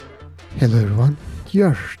Hello everyone,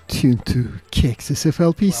 you're tuned to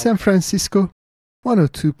KXSFLP San Francisco,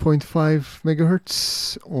 102.5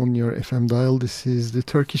 megahertz on your FM dial. This is the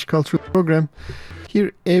Turkish Cultural Program,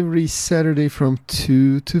 here every Saturday from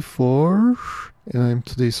 2 to 4, and I'm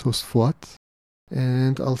today's host Fuat.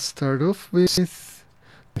 And I'll start off with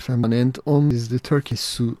FM and on is the Turkish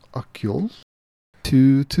Su Akyol,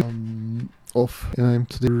 2 to off, and I'm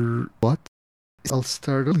today's Fuat. I'll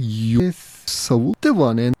start off with Savul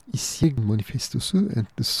Devan and İsyan Manifestosu, and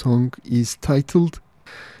the song is titled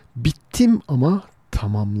Bittim ama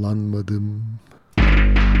tamamlanmadım.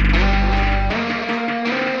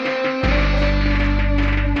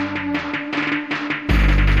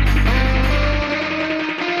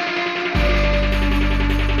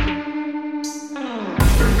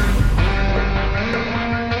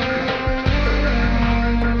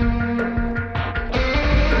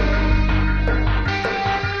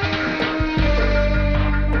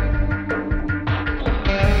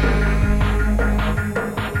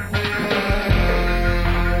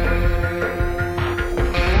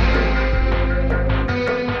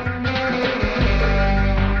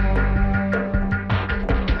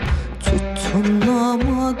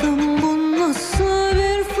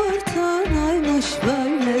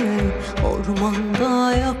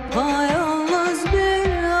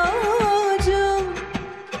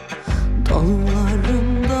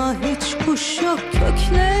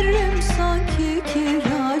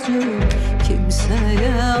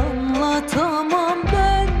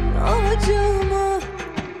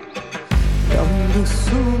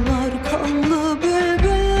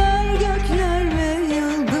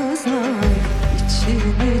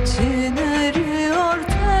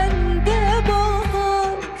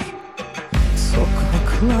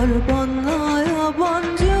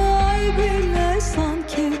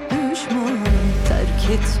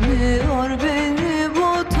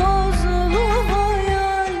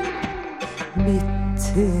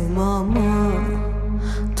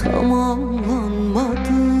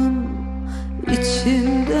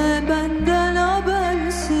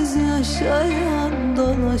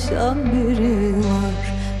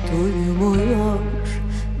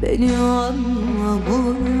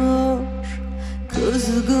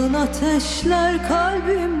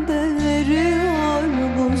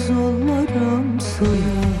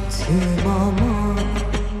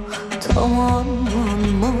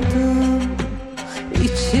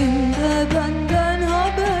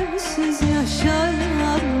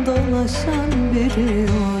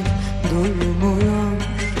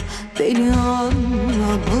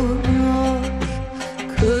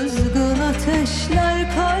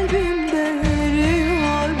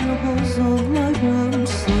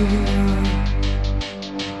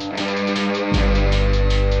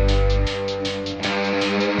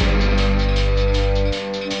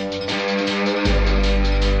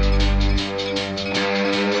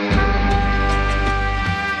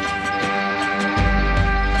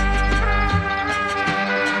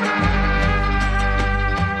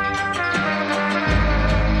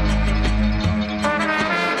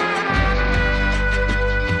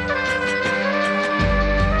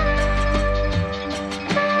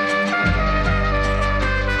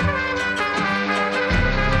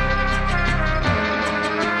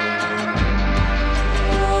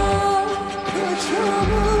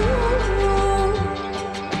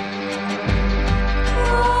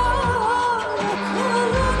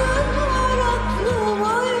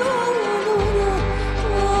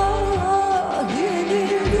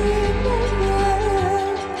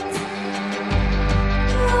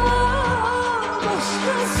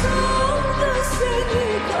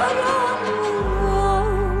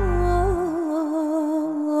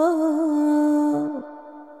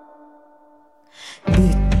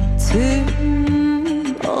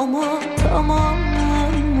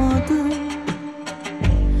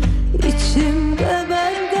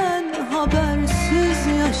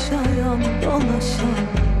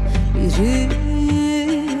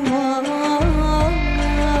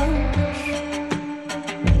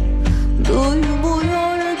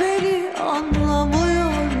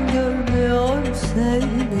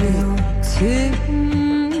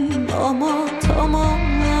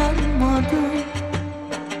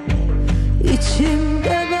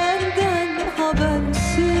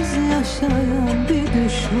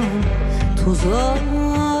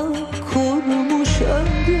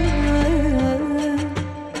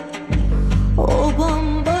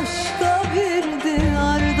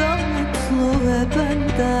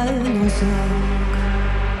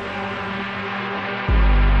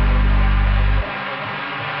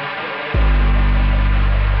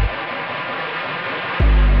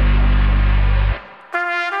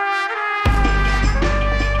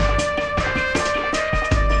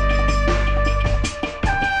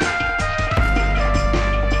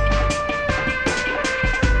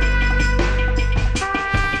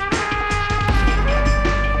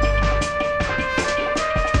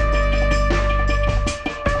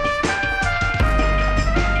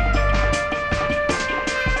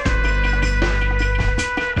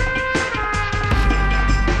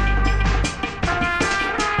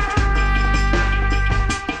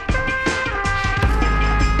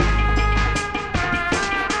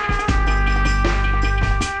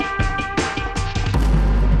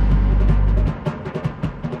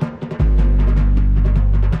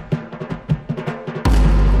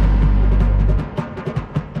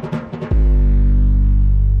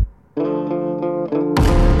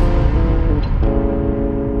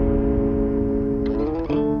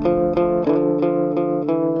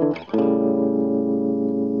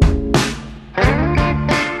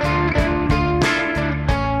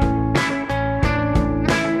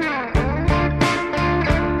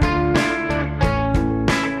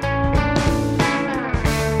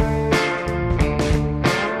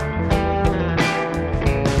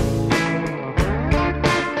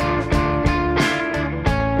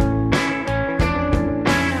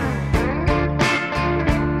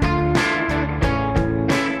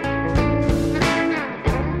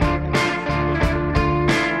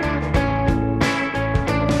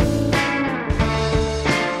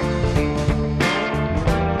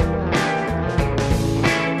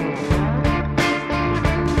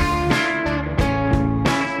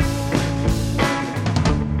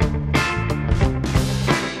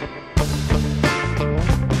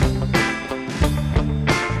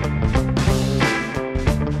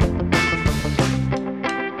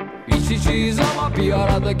 bir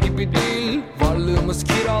arada gibi değil. Varlığımız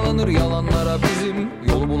kiralanır yalanlara bizim.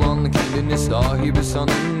 Yolu bulan kendini sahibi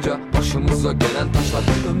sanınca başımıza gelen taşlar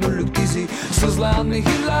bir ömürlük dizi. Sızlayan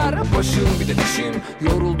nehirler başım bir de dişim.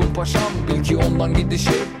 Yoruldum paşam bil ki ondan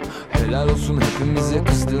gidişim. Helal olsun hepimize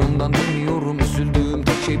kızdığımdan demiyorum. Üzüldüğüm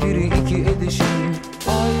tek şey biri iki edişim.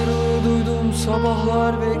 Ayrılığı duydum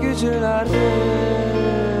sabahlar ve gecelerde.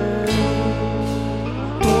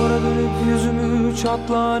 Duvara dönüp yüzümü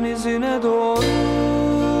çatlağın izine doğru.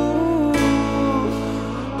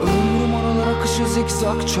 Ömrüm aralar akışı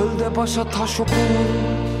zikzak, çölde başa taş okur.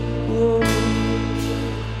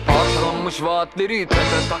 Parçalanmış vaatleri,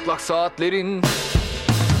 tepe taklak saatlerin.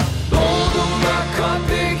 Doldum da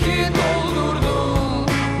kadehi doldurdum,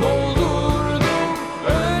 doldurdum.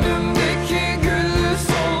 Önümdeki gülü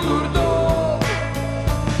soldurdum.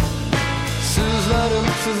 Sızlarım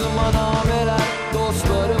sızıma nameler,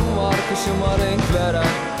 dostlarım var kışıma renk veren.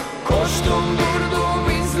 Koştum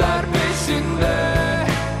durdum izler peşinde.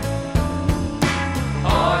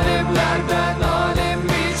 Alemlerden alem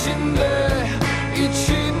içinde,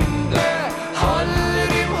 içinde.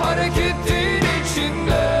 Hallerim hareketin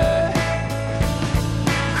içinde.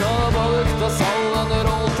 Kalabalıkta sallanır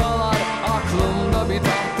oltalar. Aklımda bir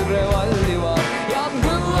taht revalli var.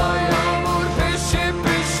 Yangınla yağmur peşi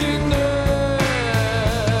peşinde.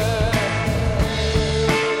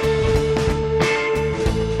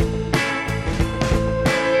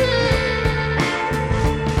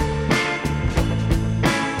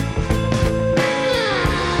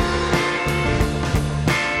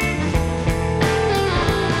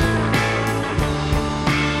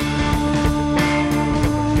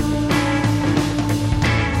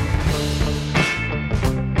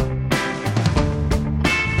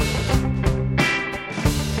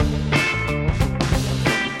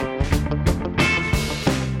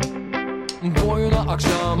 Boyuna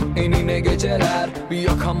akşam enine geceler. Bir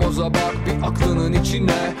yakamoza bak bir aklının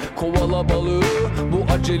içine. Kovala balığı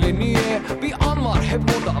bu acele niye? Bir an var hep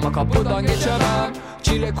orada ama kapıdan geçemem.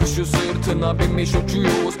 Çile kuşu sırtına binmiş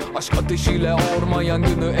uçuyoruz. Aşk ateşiyle orman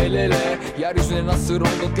yangını el ele. Yeryüzüne nasır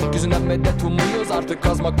olduk gökyüzünden medet umuyoruz. Artık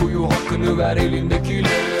kazma kuyu hakkını ver elindekiyle.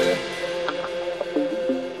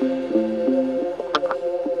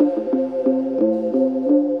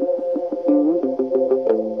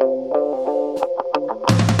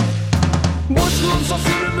 Boşluğun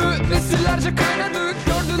sosürümü nesillerce kaynadık.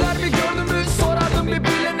 Gördüler mi gördü mü sorardım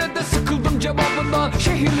birbirlerine de sıkıldım cevabından.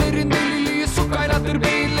 Şehirlerin deliliği su kaynattır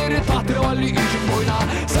beyinleri. Tahterevalli incin boyuna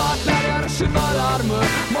saatler yarışın alarmı.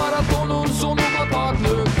 Maratonun sonu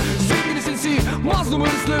bataklık. Zengini sinsi mazlum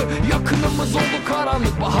hızlı. Yakınımız oldu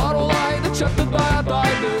karanlık. Bahar olaydı çatıda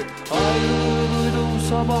yataydık. Ayrılığı duydum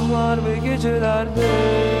sabahlar ve gecelerde.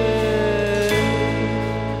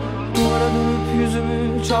 Duvara dönüp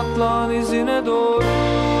yüzümü çatlağın izine doğru.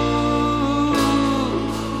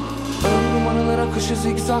 Ömrüm anılar akışı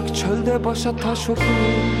zikzak, çölde başa taş okur.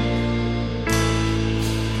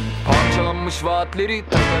 Parçalanmış vaatleri,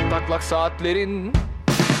 tepe taklak saatlerin.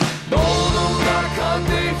 Doldum da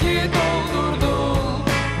kadehi doldurdum,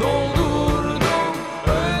 doldurdum.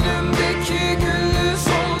 Önümdeki gülü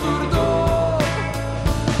soldurdum.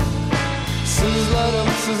 Sızlarım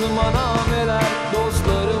sızıma nameler.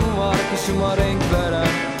 Dostlarım var kışıma renk veren.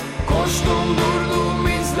 Koştum durdum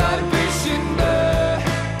izler peşinde.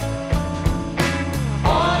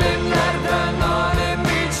 Alemlerden alem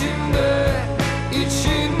içinde,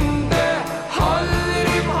 içinde.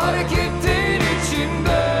 Hallerim hareketin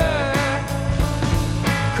içinde.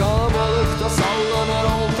 Kalabalıkta sallanır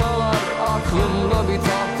oltalar. Aklımda bir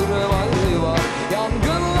taht revalli var.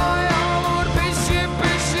 Yangınla yağmur peşi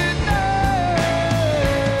peşinde.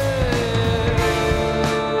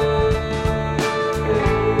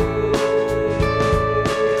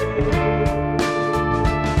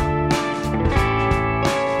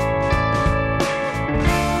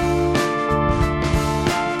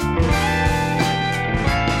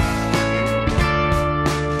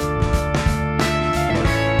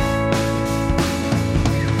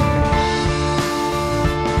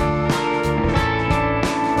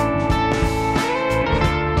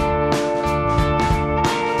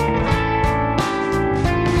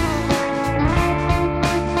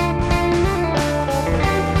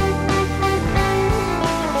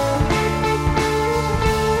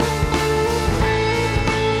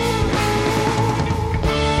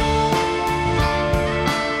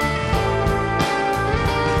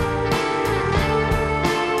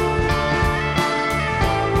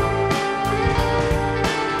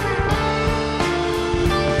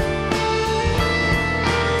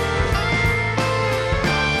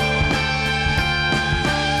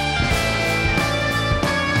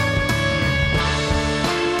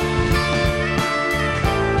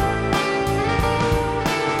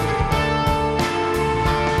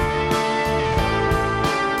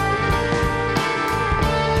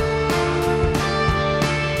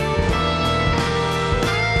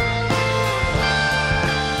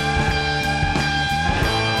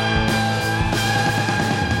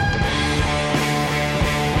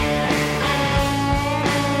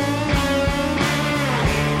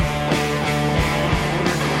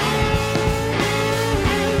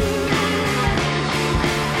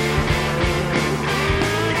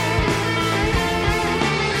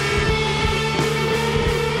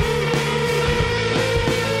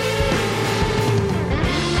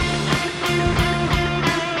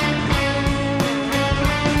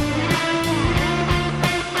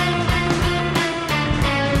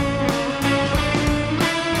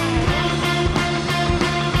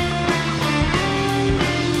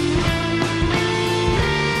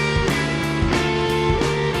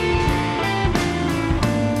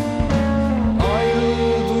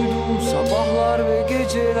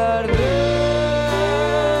 yerlerde.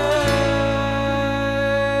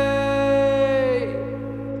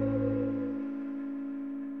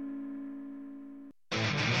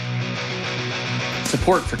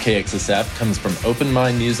 Support for KXSF comes from Open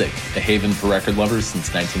Mind Music, a haven for record lovers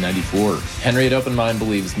since 1994. Henry at Open Mind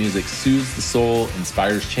believes music soothes the soul,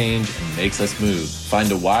 inspires change, and makes us move.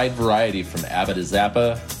 Find a wide variety from ABBA to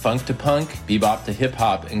Zappa, funk to punk, bebop to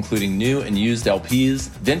hip-hop, including new and used LPs,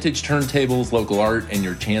 vintage turntables, local art, and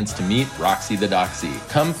your chance to meet Roxy the Doxy.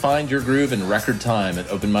 Come find your groove in record time at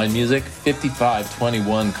Open Mind Music,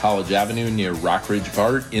 5521 College Avenue near Rockridge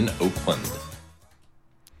BART in Oakland.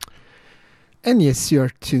 And yes, you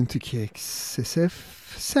are tuned to KXSF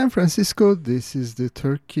San Francisco. This is the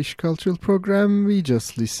Turkish Cultural Program. We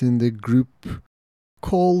just listened a group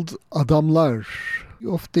called Adamlar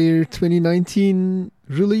of their 2019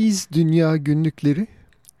 release Dünya Günlükleri.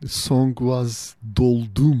 The song was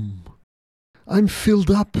Doldum. I'm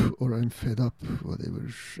filled up or I'm fed up, whatever.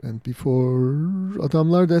 And before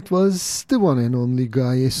Adamlar, that was the one and only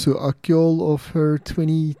Gayesu Akyol of her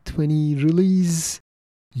 2020 release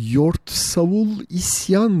Yort Savul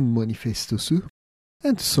İsyan Manifestosu.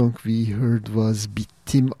 And the song we heard was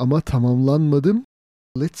Bittim Ama Tamamlanmadım.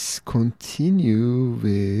 Let's continue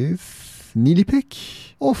with Nilipek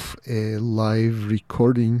of a live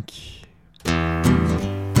recording.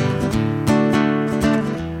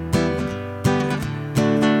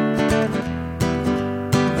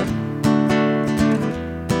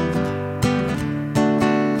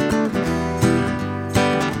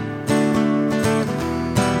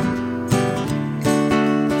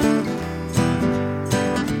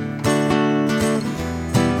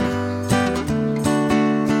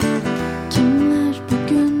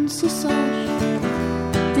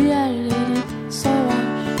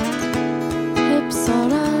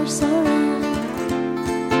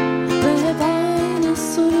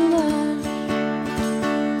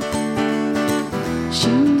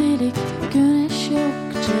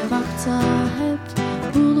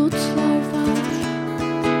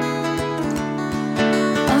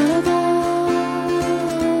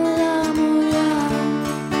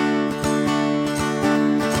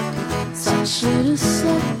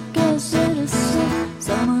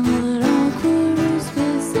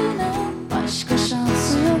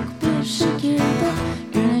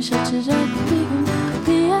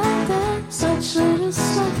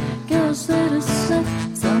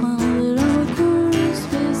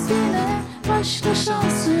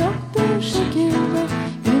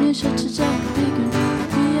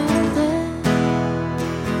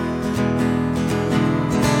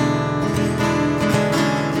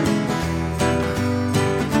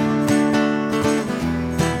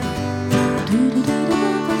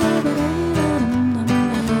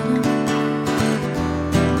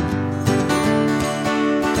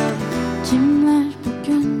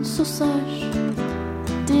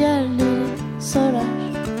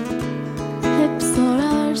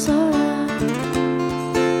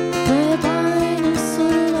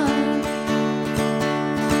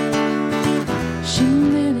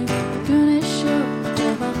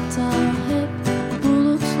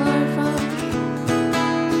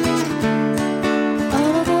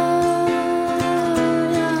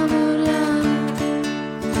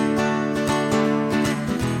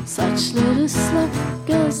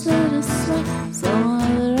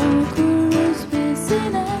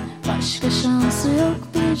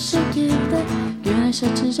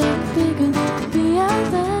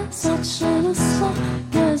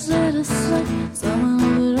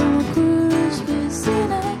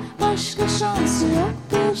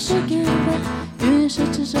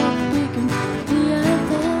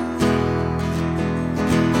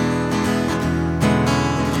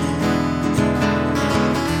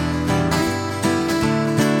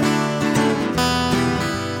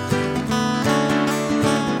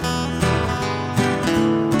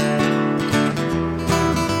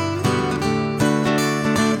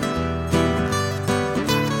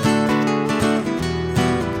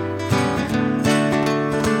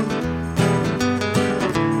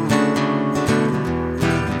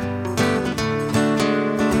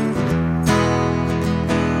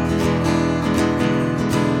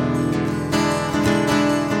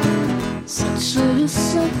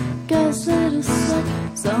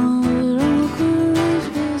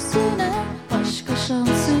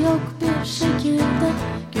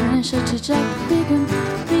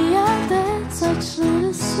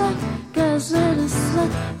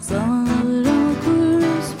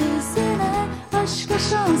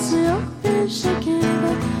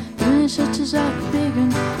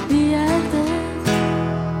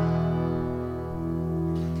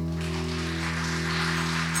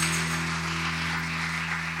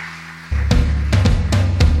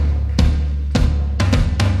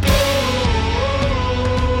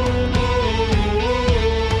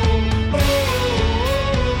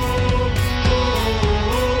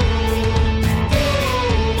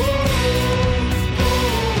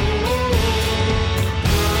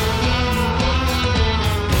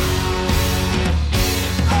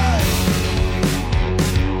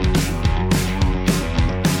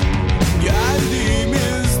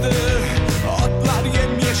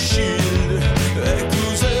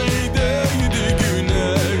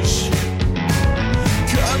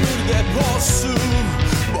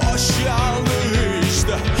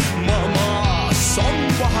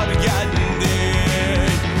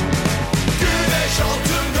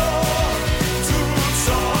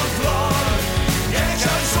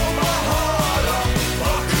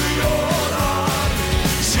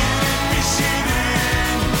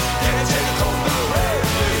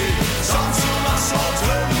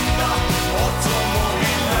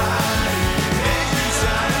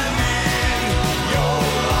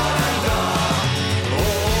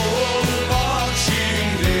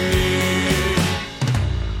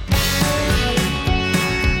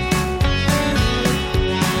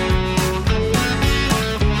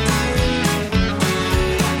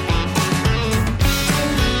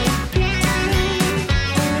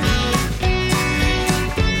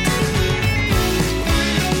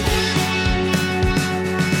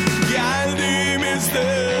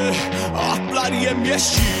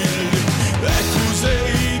 yeşil ve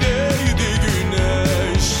kuzeydeydi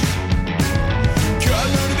güneş.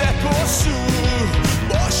 Kömür deposu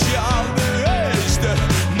boş yandı işte,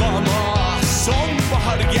 mama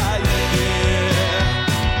sonbahar geldi.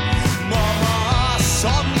 Mama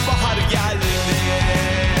sonbahar geldi.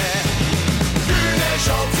 Güneş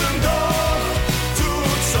altında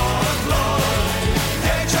tutsaklar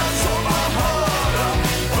geçen sonbahara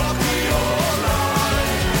bakıyorlar.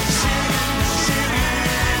 Şirin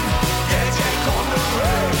şirin gece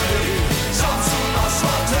konduları, Samsun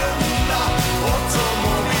asfaltında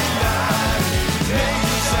otomobiller. Ne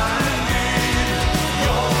güzeldir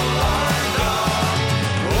yollarda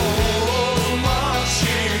olmak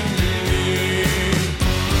şimdi.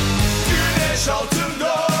 Güneş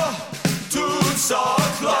altında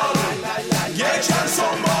tutsaklar geçen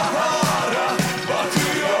sonbahara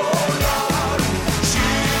bakıyorlar.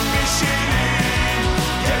 Şirin mi şirin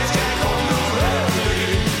gece konduları,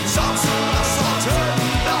 Samsun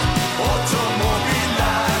asfaltında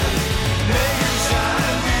otomobiller. Ne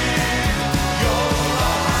güzeldir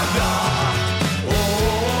yollarda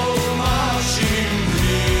olmak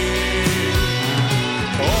şimdi.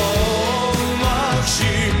 Olmak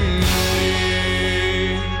şimdi.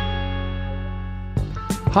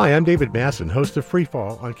 Hi, I'm David Masson, host of Free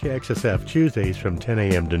Fall on KXSF Tuesdays from 10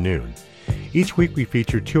 a.m. to noon. Each week we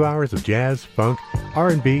feature 2 hours of jazz, funk,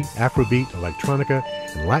 R&B, Afrobeat, electronica,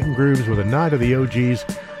 and Latin grooves with a nod to the OGs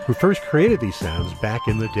who first created these sounds back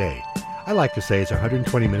in the day. I like to say it's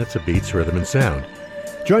 120 minutes of beats, rhythm, and sound.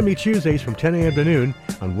 Join me Tuesdays from 10 a.m. to noon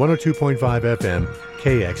on 102.5 FM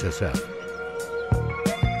KXSF.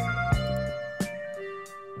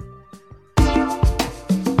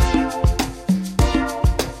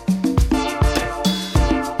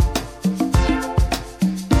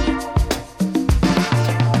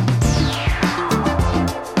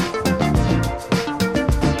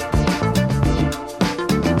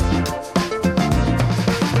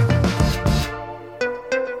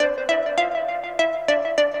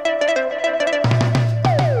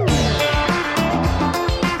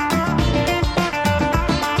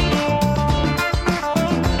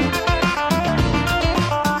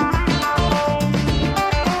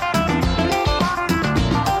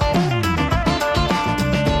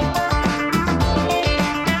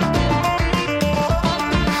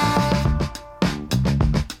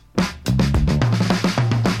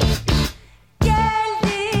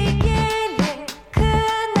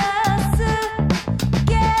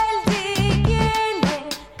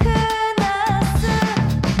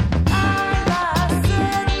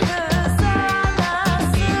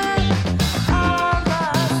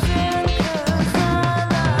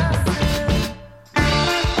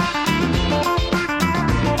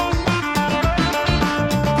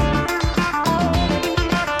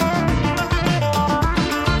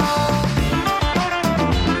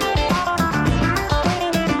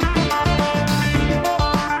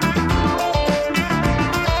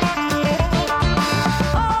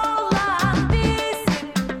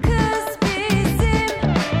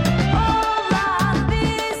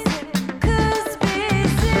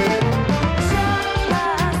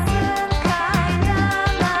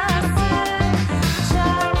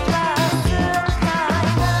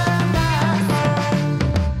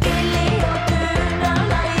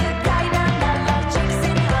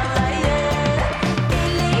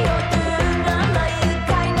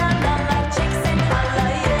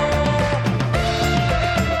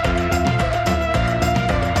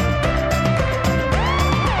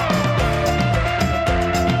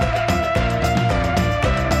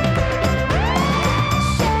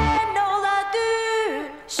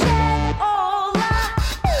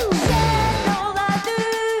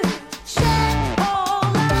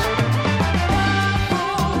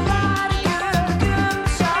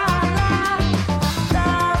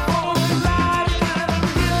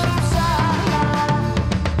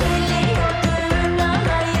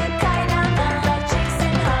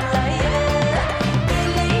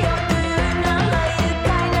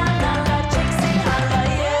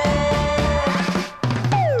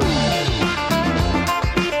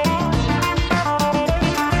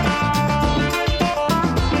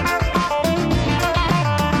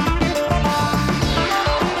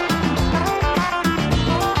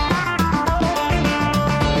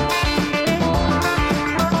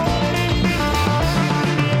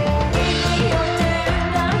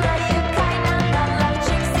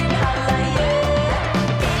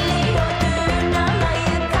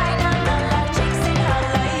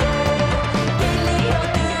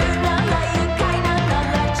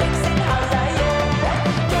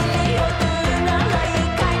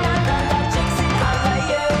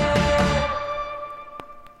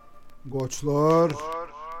 Dostlar.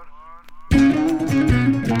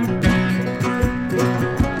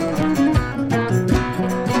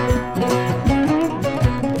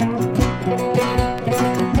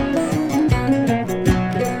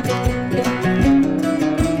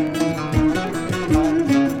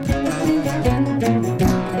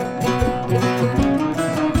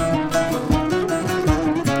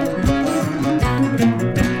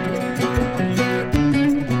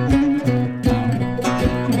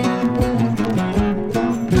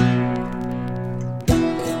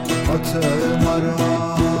 Atım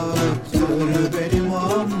Arap'tır benim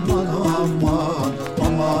aman aman.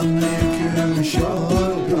 Aman yüküm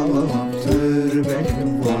şaraptır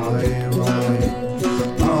benim vay vay.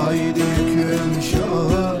 Haydi yüküm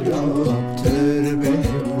şaraptır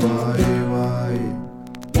benim vay vay.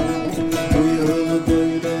 Bu yıl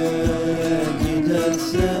böyle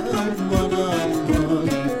giderse aman aman.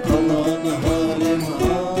 Aman halim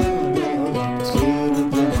ağlattır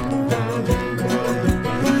benim vay vay.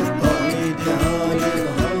 Haydi halim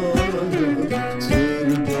ağlattır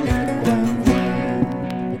benim vay vay.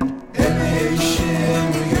 Hem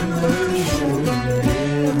eşim gümüşüm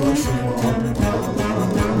bir hoşum aman.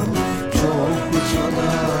 Çok uçana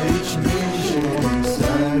içmişim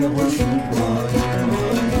serhoşum vay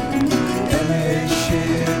vay. Hem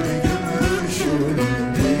eşim gümüşüm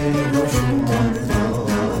bir hoşum aman.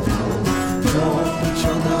 Çok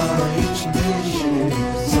uçana içmişim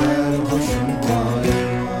serhoşum vay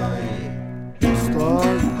vay.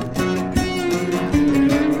 Dostlar.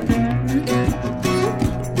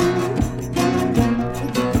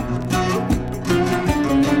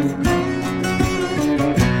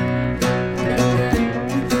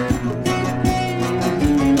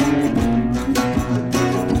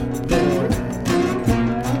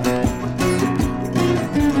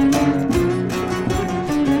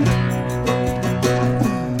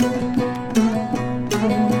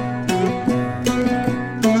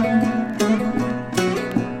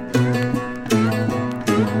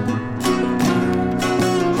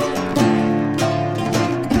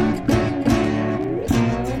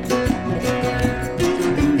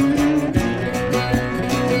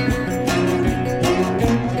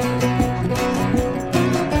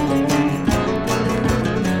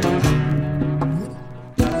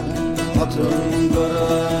 Atım kara,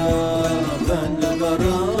 ben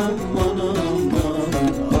kara aman aman.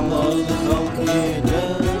 Aman kalk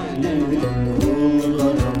gidelim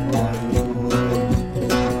yollara vay vay.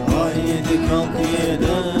 Haydi kalk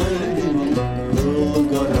gidelim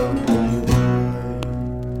yollara vay vay.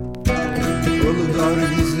 Yollar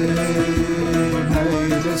bizi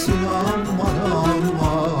neylesin aman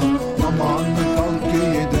aman. Aman kalk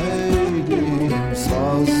gidelim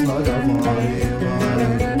sazlara vay vay.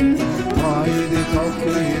 Haydi kalk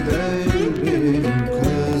gidelim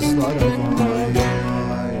kızlara vay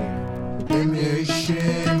vay. Hem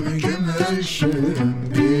yeşim gümüşüm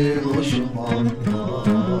bir hoşum aman.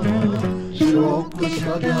 Çok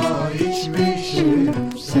kuşada içmişim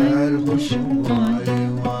serhoşum vay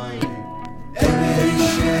vay. Hem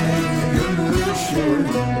yeşim gümüşüm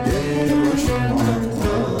bir hoşum aman.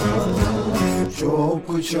 Çok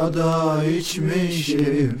kuşada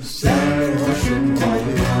içmişim serhoşum vay vay.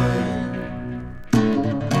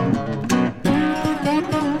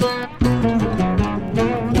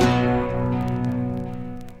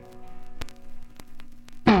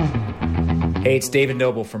 Hey, it's David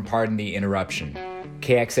Noble from Pardon the Interruption.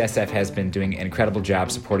 KXSF has been doing an incredible job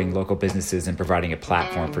supporting local businesses and providing a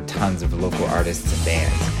platform for tons of local artists and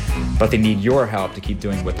bands. But they need your help to keep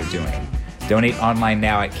doing what they're doing. Donate online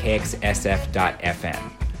now at kxsf.fm.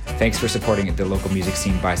 Thanks for supporting the local music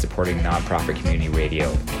scene by supporting nonprofit community radio,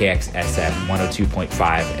 KXSF 102.5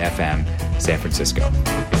 FM, San Francisco.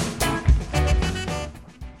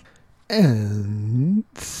 And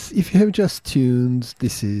if you have just tuned,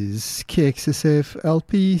 this is KXSF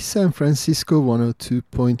LP San Francisco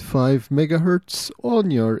 102.5 megahertz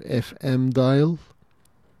on your FM dial.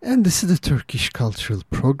 And this is the Turkish Cultural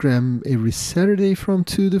Program every Saturday from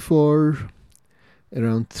 2 to 4.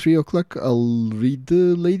 Around 3 o'clock, I'll read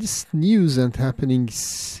the latest news and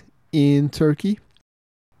happenings in Turkey.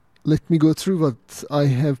 Let me go through what I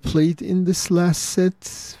have played in this last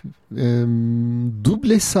set.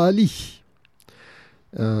 Duble Salih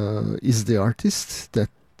is the artist that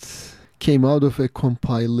came out of a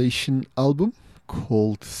compilation album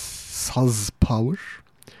called Saz Power.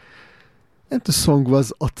 And the song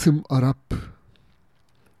was Atım Arap.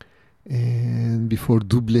 And before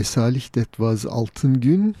Duble Salih, that was Altın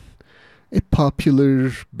Gün, a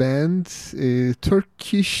popular band,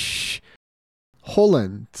 Turkish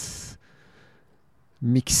Holland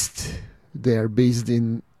mixed. They are based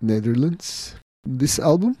in Netherlands. This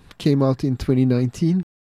album came out in 2019.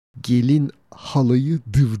 Gelin Halayı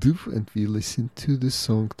Dıv Dıv, and we listened to the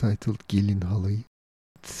song titled Gelin Halayı.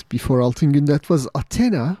 Before Altın Gün, that was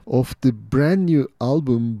Athena of the brand new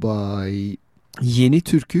album by Yeni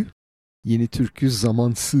Türkü. Yeni Türkü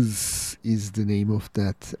Zamansız is the name of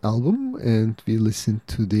that album, and we listened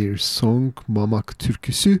to their song Mamak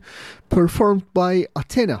Türküsü, performed by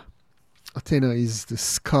Athena. Athena is the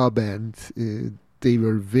ska band. They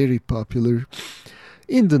were very popular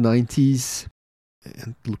in the 90s,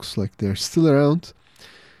 and looks like they're still around.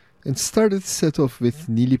 And started set off with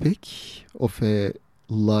Nilipek of a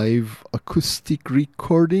live acoustic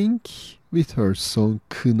recording with her song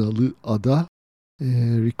Kınalı Ada,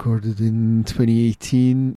 recorded in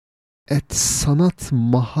 2018 at Sanat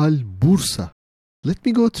Mahal Bursa. Let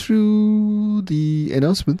me go through the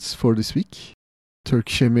announcements for this week.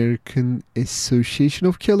 Turkish American Association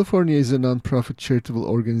of California is a non-profit charitable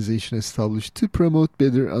organization established to promote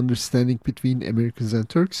better understanding between Americans and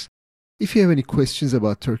Turks. If you have any questions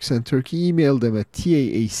about Turks and Turkey, email them at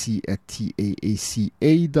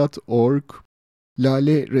taac@taaca.org.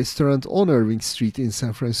 Lale Restaurant on Irving Street in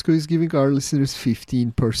San Francisco is giving our listeners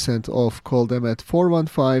 15% off. Call them at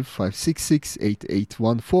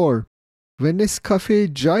 415-566-8814. Venice Cafe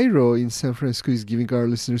Gyro in San Francisco is giving our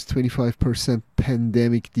listeners 25%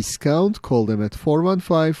 pandemic discount. Call them at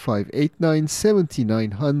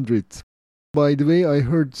 415-589-7900. By the way, I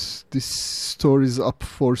heard this store is up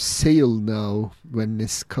for sale now,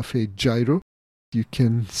 Venice Cafe Gyro. You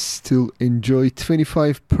can still enjoy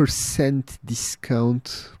 25%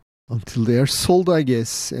 discount until they are sold, I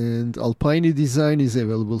guess. And Alpine Design is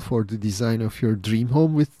available for the design of your dream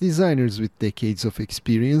home with designers with decades of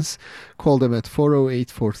experience. Call them at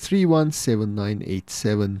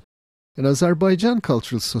 408-431-7987. And Azerbaijan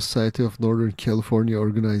Cultural Society of Northern California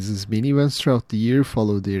organizes many events throughout the year.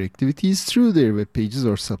 Follow their activities through their web pages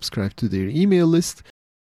or subscribe to their email list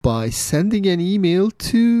by sending an email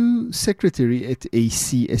to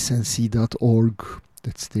secretary@acsnc.org.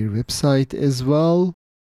 That's their website as well.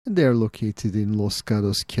 And they are located in Los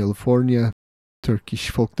Gatos, California. Turkish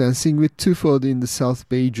folk dancing with Tufod in the South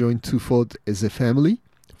Bay. Join Tufod as a family.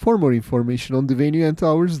 For more information on the venue and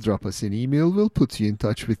hours, drop us an email. We'll put you in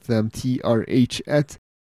touch with them,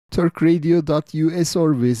 trh@turkradio.us,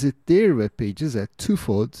 or visit their web pages at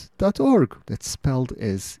tufod.org. That's spelled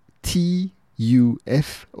as TUFOD.org.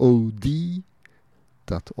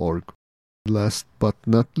 Last but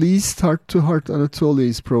not least, Heart to Heart Anatolia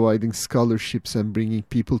is providing scholarships and bringing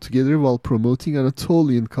people together while promoting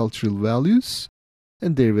Anatolian cultural values.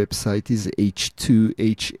 And their website is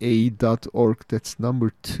h2ha.org. That's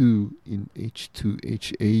number 2 in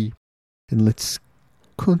H2HA. And let's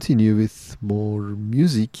continue with more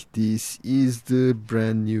music. This is the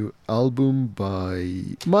brand new album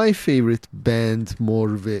by my favorite band,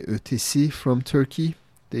 Mor ve Ötesi from Turkey.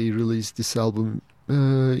 They released this album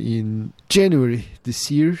in January this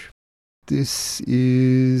year. This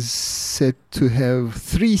is said to have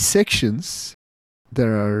 3 sections.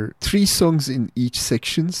 There are 3 songs in each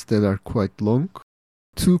sections that are quite long.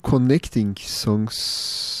 2 connecting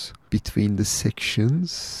songs between the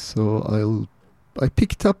sections. So I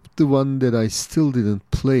picked up the one that I still didn't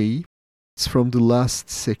play. It's from the last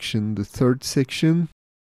section, the 3rd section.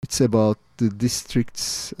 It's about the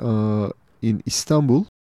districts in Istanbul.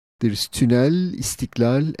 There's Tünel,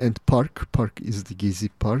 İstiklal, and Park. Park is the Gezi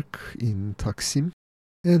Park in Taksim.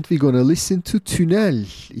 And we're gonna listen to Tünel.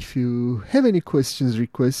 If you have any questions,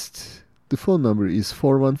 requests, the phone number is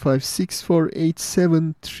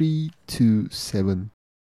 415-648-7327.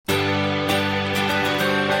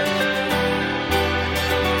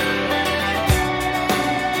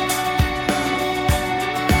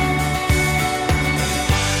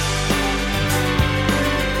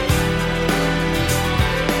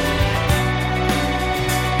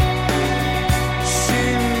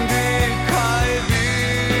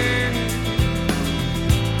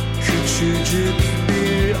 Küçücük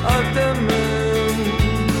bir adamım,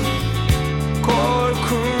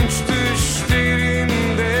 korkunç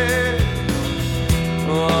düşlerinde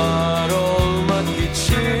var olmak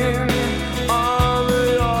için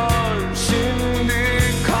ağlıyor şimdi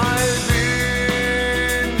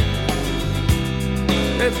kalbim.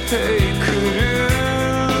 Epey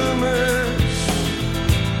kırılmış,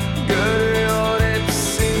 görüyor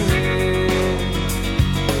hepsini.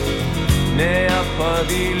 Ne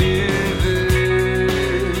yapabilir?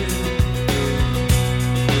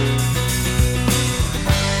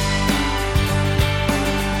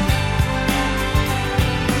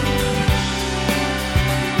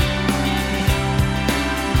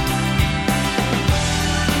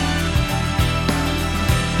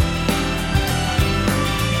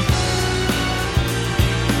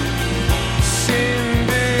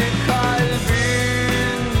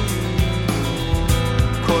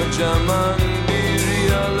 kocaman bir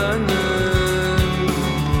yalanın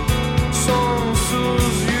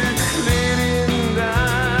sonsuz yüklerinden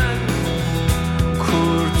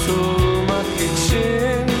kurtulmak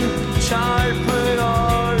için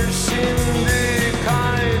çarpıyor şimdi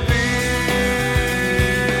kalbin.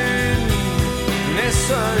 Ne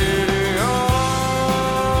söylüyor?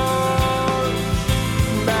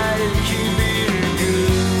 Belki bir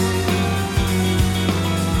gün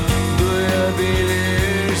duyabilirsin.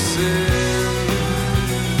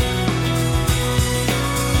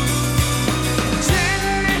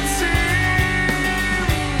 Cennetim,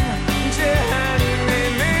 cehennemim,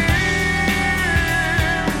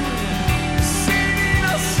 seni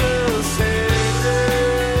nasıl sevdim,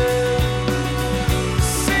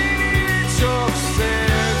 seni çok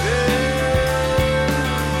sevdim.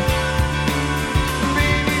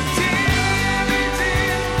 Beni dinledin,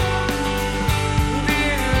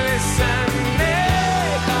 dinlesen ne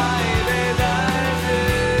kaybederdin?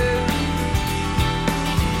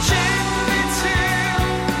 Cennetim,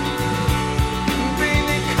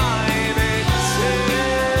 beni kaybettin.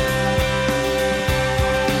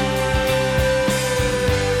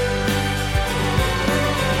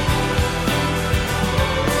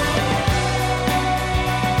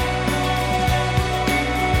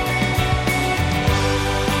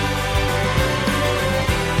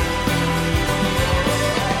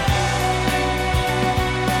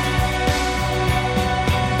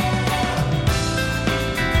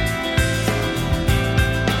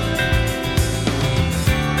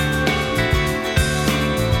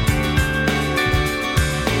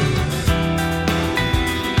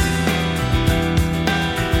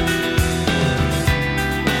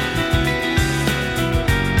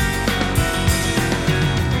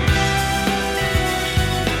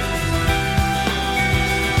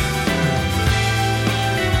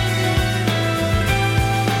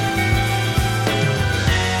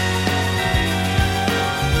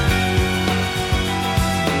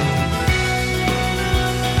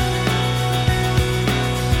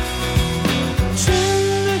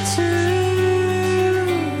 Cennetim,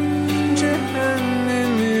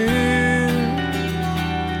 cehennemim,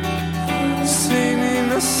 seni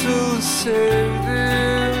nasıl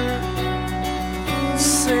sevdim,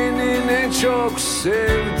 seni ne çok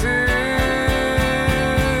sevdim.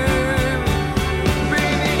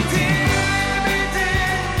 Beni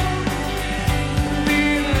dinlemedin,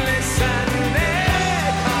 dinlesen ne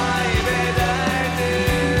kaybederdin?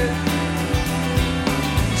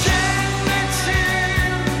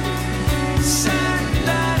 Cennetim,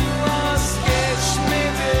 senden vazgeçmedim.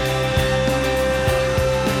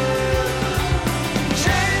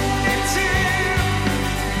 Cennetim,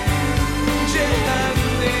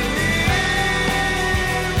 cehennemim,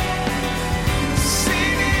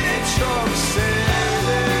 seni de çok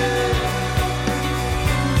sevdim,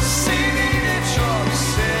 seni de çok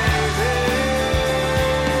sevdim.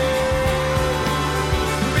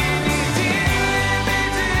 Beni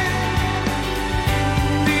dinlemedin,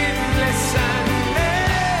 dinlesen ne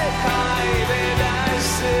kaybedersin?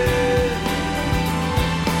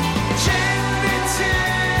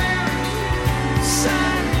 Cennetim,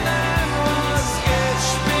 senden vazgeçmedim.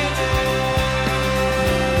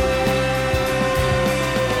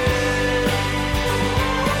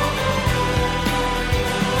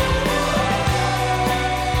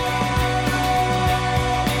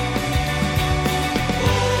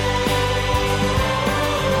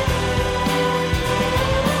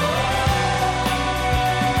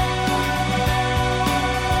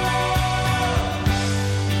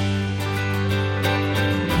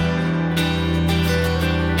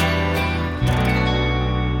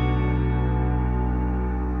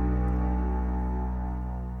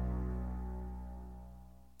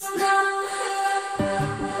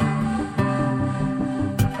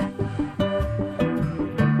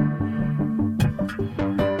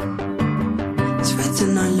 It's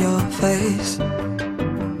written on your face.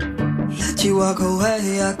 Let you walk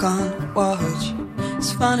away, I can't watch.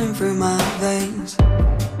 It's running through my veins.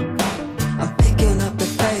 I'm picking up the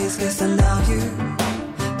pace, guess I now you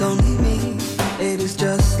don't need me. It is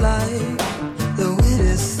just like the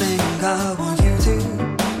weirdest thing. I want you to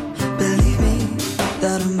believe me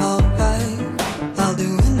that I'm alright. I'll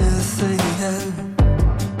do anything, yeah.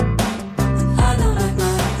 I don't like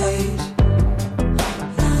my age.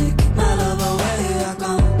 Now you keep my love away, I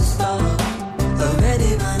can't stop.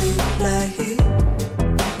 Already running late.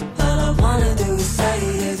 All I wanna do is say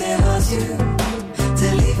if it hurts you to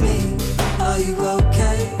leave me, are you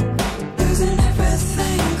okay? Losing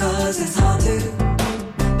everything 'cause it's hard to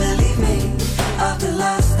believe me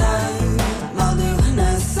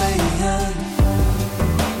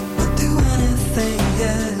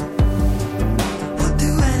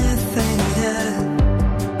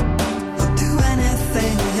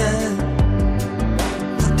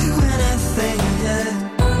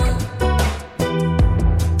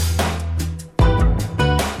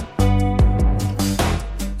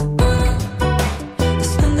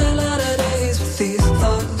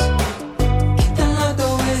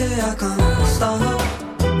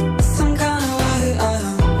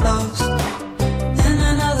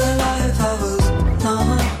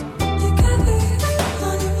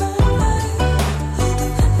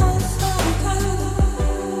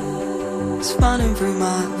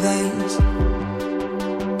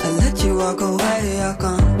I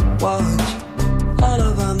can't watch all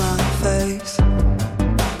over my face.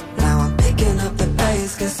 Now I'm picking up the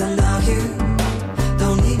pace, 'cause I know you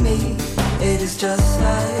don't need me. It is just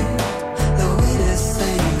like the weirdest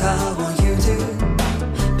thing. I want you to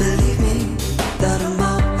believe me that I'm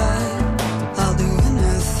alright. I'll do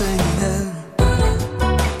anything, yeah.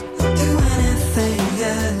 I'll do anything,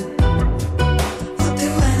 yeah. I'll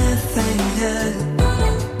do anything, yeah.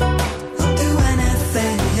 I'll do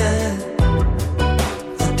anything, yeah.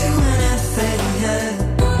 I'll do anything, yeah.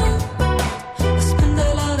 I spend a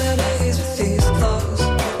lot of days with these clothes.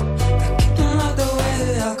 I keep them like the way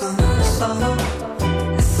I can solve.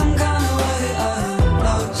 It's some kind of way I am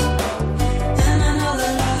lost. In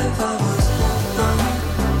another life I was numb.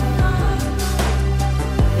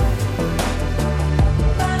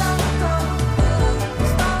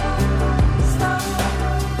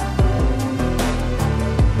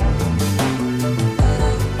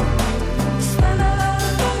 Spend a lot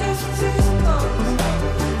of days with these clothes.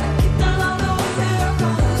 I keep them like the way I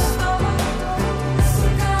can solve. It's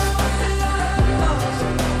some kind of way I am lost.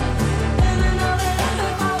 In another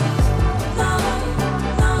life I was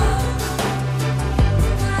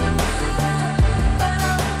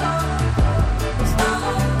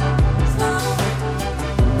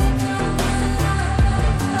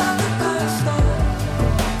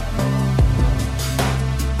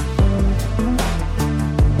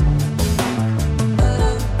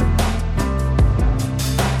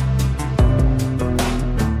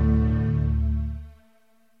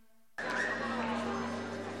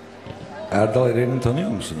Erdal Eren'i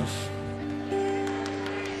tanıyor musunuz?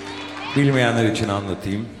 Bilmeyenler için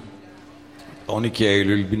anlatayım. 12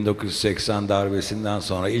 Eylül 1980 darbesinden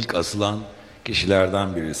sonra ilk asılan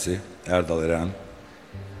kişilerden birisi Erdal Eren.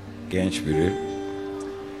 Genç biri.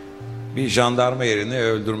 Bir jandarma yerini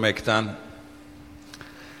öldürmekten,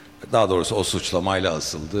 daha doğrusu o suçlamayla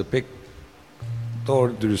asıldı. Pek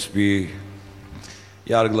doğru dürüst bir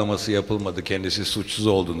yargılaması yapılmadı. Kendisi suçsuz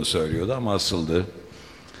olduğunu söylüyordu ama asıldı.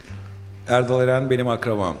 Erdal Eren benim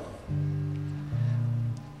akrabam.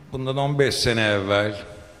 Bundan 15 sene evvel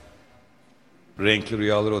Renkli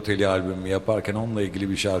Rüyalar Oteli albümümü yaparken onunla ilgili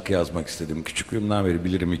bir şarkı yazmak istedim. Küçüklüğümden beri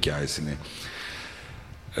bilirim hikayesini.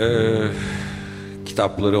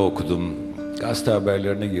 Kitapları okudum. Gazete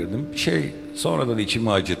haberlerine girdim. Bir şey sonradan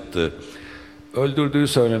içimi acıttı. Öldürdüğü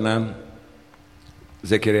söylenen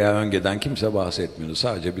Zekeriya Önge'den kimse bahsetmiyordu.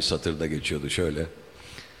 Sadece bir satırda geçiyordu şöyle.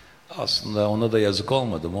 Aslında ona da yazık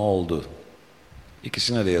olmadı mı? Oldu.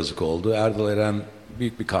 İkisine de yazık oldu. Erdal Eren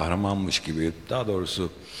büyük bir kahramanmış gibi, daha doğrusu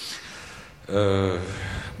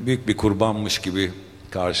büyük bir kurbanmış gibi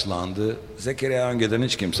karşılandı. Zekeriya Önge'den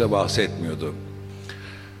hiç kimse bahsetmiyordu.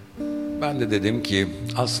 Ben de dedim ki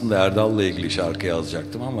aslında Erdal'la ilgili şarkı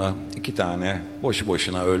yazacaktım ama 2 tane boşu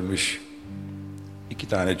boşuna ölmüş 2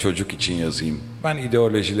 tane çocuk için yazayım. Ben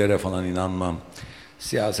ideolojilere falan inanmam.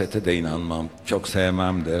 Siyasete de inanmam. Çok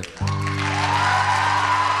sevmem de.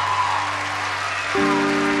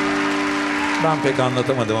 Ben pek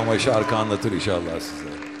anlatamadım ama şarkı anlatır inşallah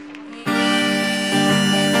size.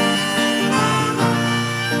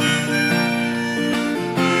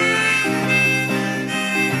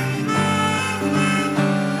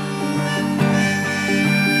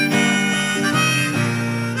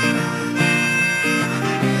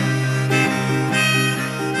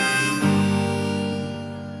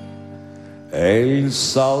 El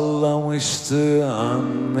sallamıştı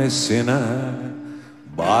annesine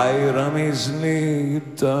bayram izni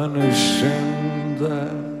dönüşünde.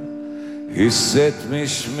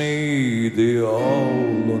 Hissetmiş miydi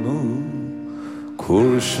oğlunu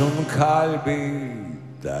kurşun kalbi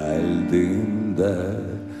deldiğinde.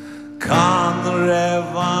 Kan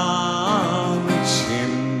revan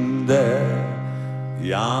içinde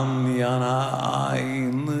yan yana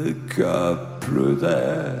aynı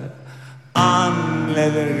köprüde.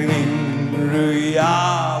 Annelerinin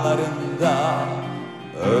rüyalarında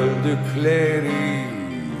öldükleri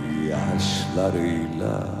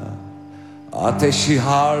yaşlarıyla. Ateşi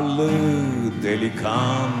harlı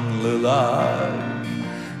delikanlılar,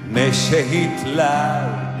 ne şehitler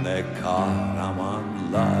ne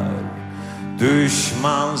kahramanlar.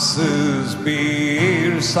 Düşmansız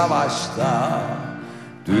bir savaşta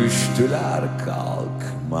düştüler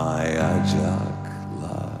kalkmayacak.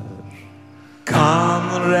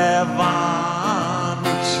 Kan revan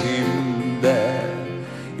içinde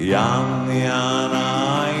yan yana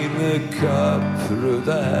aynı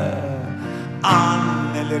köprüde.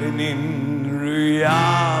 Annelerinin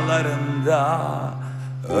rüyalarında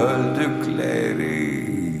öldükleri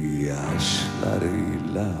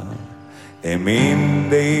yaşlarıyla.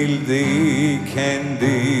 Emin değildi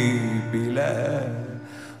kendi bile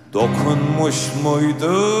dokunmuş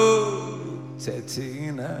muydu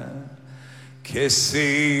tetiğine?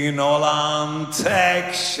 Kesin olan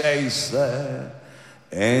tek şeyse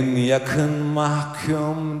en yakın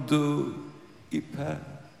mahkumdu ipe.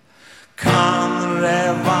 Kan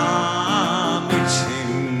revan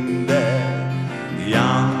içinde,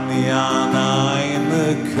 yan yana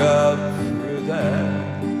aynı köprüde,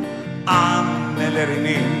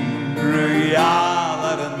 annelerinin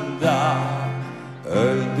rüyalarında,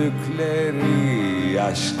 öldükleri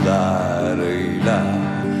yaşlarıyla.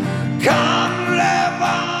 Kan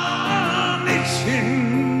revan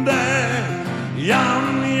içinde,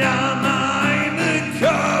 yan yana aynı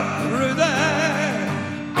köprüde,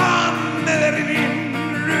 annelerinin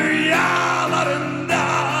rüyalarında,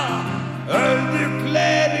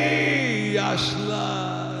 öldükleri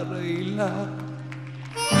yaşlarıyla.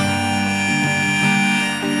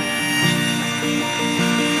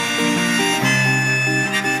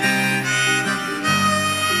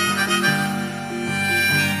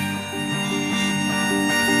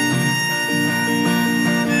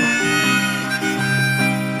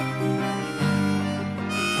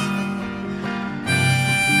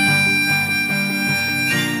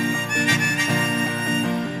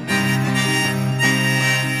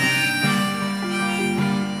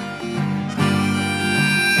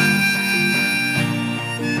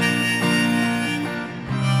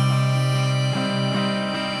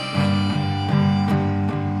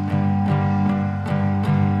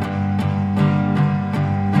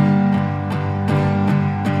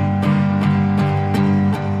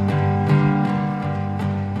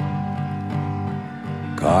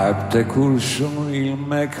 Kalpte kurşun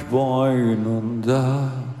ilmek boynunda,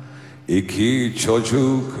 iki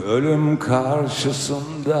çocuk ölüm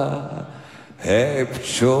karşısında, hep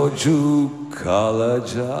çocuk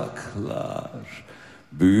kalacaklar.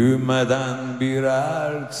 Büyümeden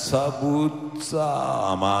birer tabutta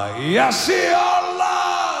ama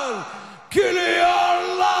yaşıyorlar,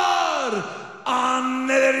 gülüyorlar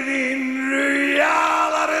annelerinin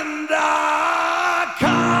rüyalarında.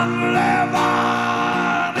 Kan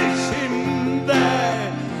revan içinde,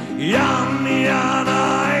 yan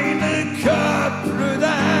yana aynı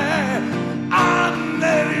köprüde,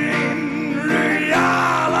 annelerinin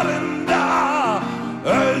rüyalarında,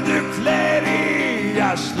 öldükleri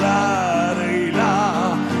yaşlarıyla.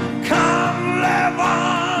 Kan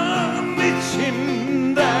revan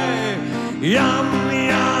içinde, yan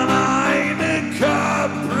yana aynı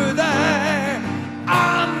köprüde,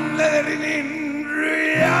 annelerinin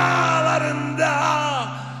rüyalarında,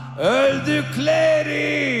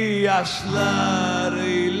 öldükleri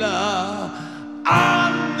yaşlarıyla.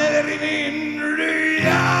 Annelerinin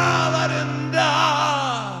rüyalarında,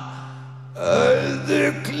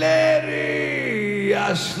 öldükleri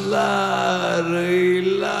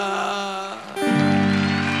yaşlarıyla.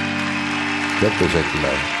 Çok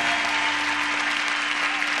teşekkürler.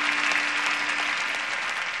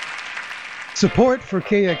 Support for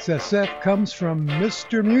KXSF comes from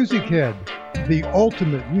Mr. Music Head, the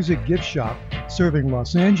ultimate music gift shop serving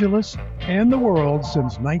Los Angeles and the world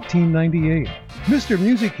since 1998. Mr.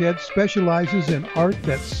 Music Head specializes in art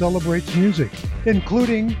that celebrates music,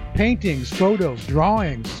 including paintings, photos,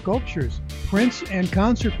 drawings, sculptures, prints, and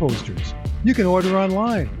concert posters. You can order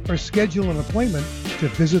online or schedule an appointment to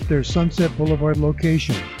visit their Sunset Boulevard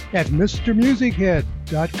location at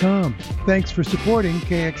mrmusichead.com. Thanks for supporting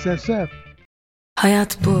KXSF.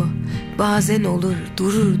 Hayat bu. Bazen olur,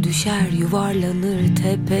 durur, düşer, yuvarlanır,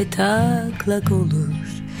 tepe taklak olur.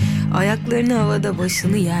 Ayaklarını havada,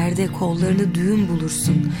 başını yerde, kollarını düğüm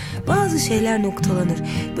bulursun. Bazı şeyler noktalanır.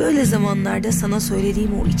 Böyle zamanlarda sana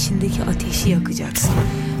söylediğim o içindeki ateşi yakacaksın.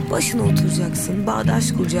 Başına oturacaksın,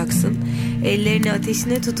 bağdaş kuracaksın. Ellerini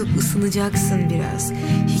ateşine tutup ısınacaksın biraz.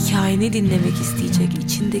 Hikayeni dinlemek isteyecek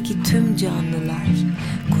içindeki tüm canlılar.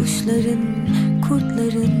 Kuşların,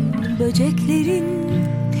 kurtların, böceklerin.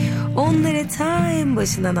 Onlara ta en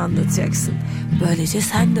başından anlatacaksın. Böylece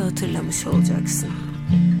sen de hatırlamış olacaksın.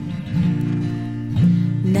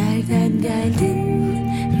 Nereden geldin,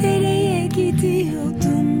 nereye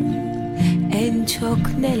gidiyordun? En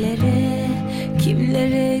çok nelere,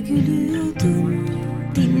 kimlere gülüyordun?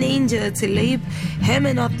 Dinleyince hatırlayıp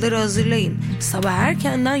hemen atları hazırlayın. Sabah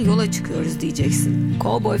erkenden yola çıkıyoruz diyeceksin.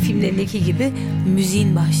 Kovboy filmlerindeki gibi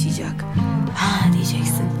müziğin başlayacak. Ha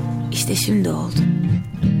diyeceksin. İşte şimdi oldu.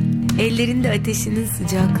 Ellerinde ateşinin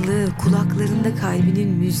sıcaklığı, kulaklarında kalbinin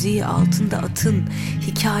müziği, altında atın,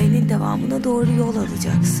 hikayenin devamına doğru yol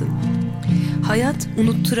alacaksın. Hayat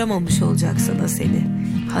unutturamamış olacak sana seni,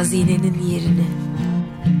 hazinenin yerini.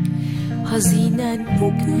 Hazinen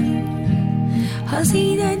bugün,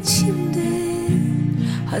 hazinen şimdi,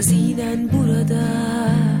 Hazinen burada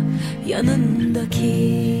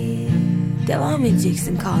yanındaki. Devam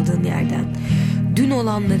edeceksin kaldığın yerden. Dün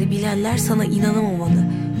olanları bilenler sana inanamamalı.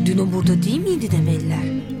 Dün o burada değil miydi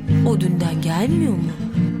demeliler. O dünden gelmiyor mu?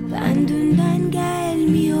 Ben dünden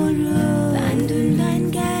gelmiyorum. Ben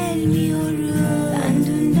dünden gelmiyorum. Ben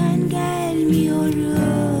dünden gelmiyorum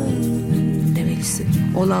demelisin.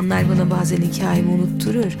 Olanlar bana bazen hikayemi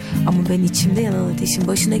unutturur. Ama ben içimde yanan ateşin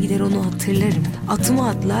başına gider onu hatırlarım. Atımı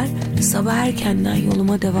atlar, sabah erkenden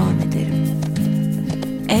yoluma devam ederim.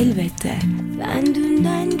 Elbette ben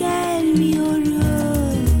dünden gelmiyorum.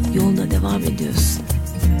 Yoluna devam ediyorsun.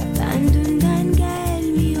 Ben dünden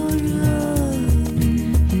gelmiyorum.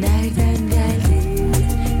 Nereden geldin?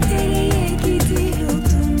 Nereye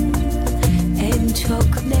gidiyordun? En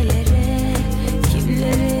çok nelere,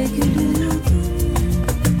 kimlere gülüyordun?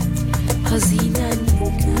 Hazinen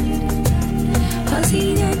bugün,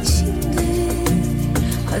 hazinen şimdi,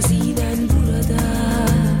 hazinen burada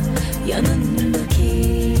yanındaki.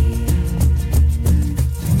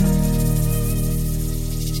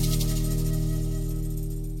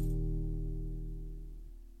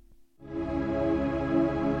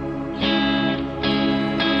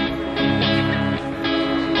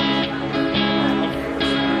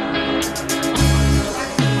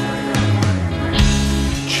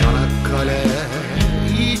 Çanakkale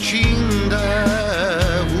içinde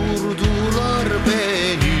vurdular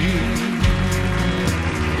beni.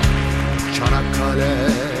 Çanakkale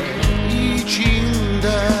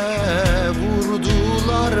içinde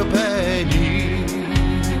vurdular beni.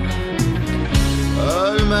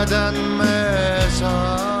 Ölmeden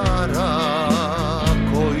mezara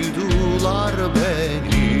koydular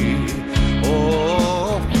beni.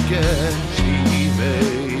 Of gençliğim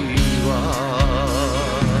eyvah.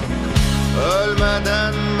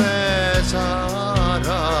 Ölmeden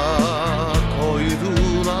mezara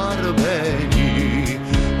koydular beni.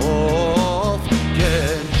 Of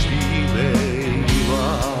gençliğim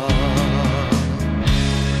eyvah.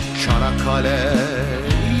 Çanakkale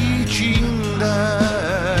içinde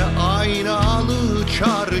aynalı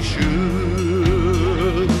çarşı.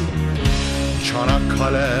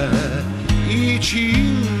 Çanakkale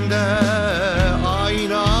içinde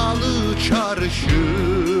aynalı çarşı.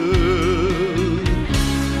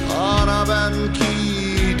 Ana ben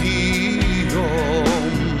gidiyorum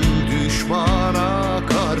düşmana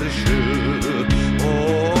karşı.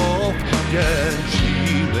 Oh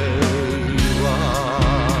gençliğim eyvah.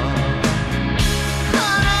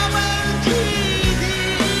 Ana ben gidiyorum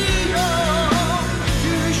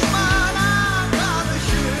düşmana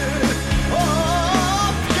karşı.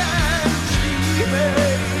 Oh gençliğim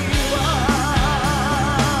eyvah.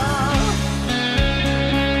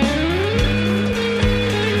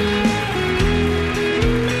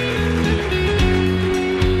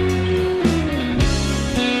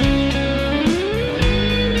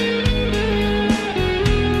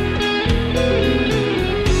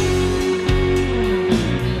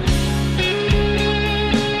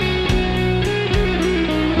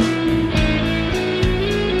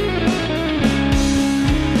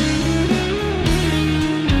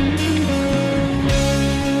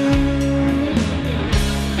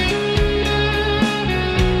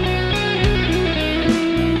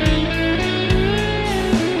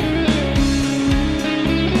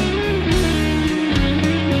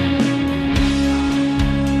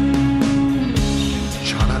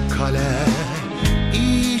 Çanakkale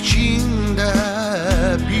içinde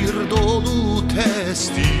bir dolu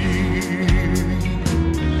testi.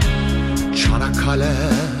 Çanakkale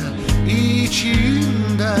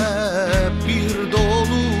içinde bir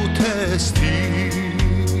dolu testi.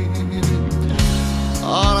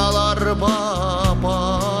 Analar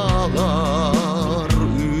babalar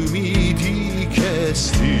ümidi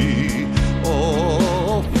kesti.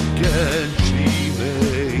 Of gençliğim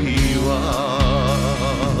eyvah.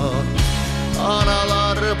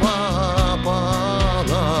 Analar babalar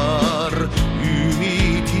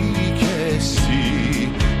ümidi kesti.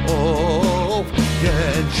 Of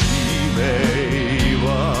gençliğim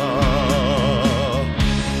eyvah.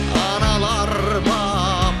 Analar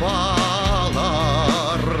babalar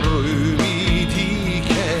ümidi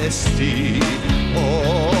kesti.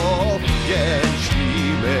 Of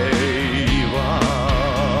gençliğim eyvah.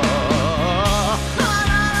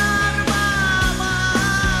 Analar babalar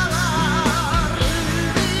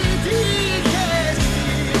ümidi kesti.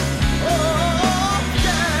 Of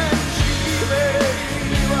gençliğim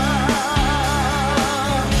eyvah.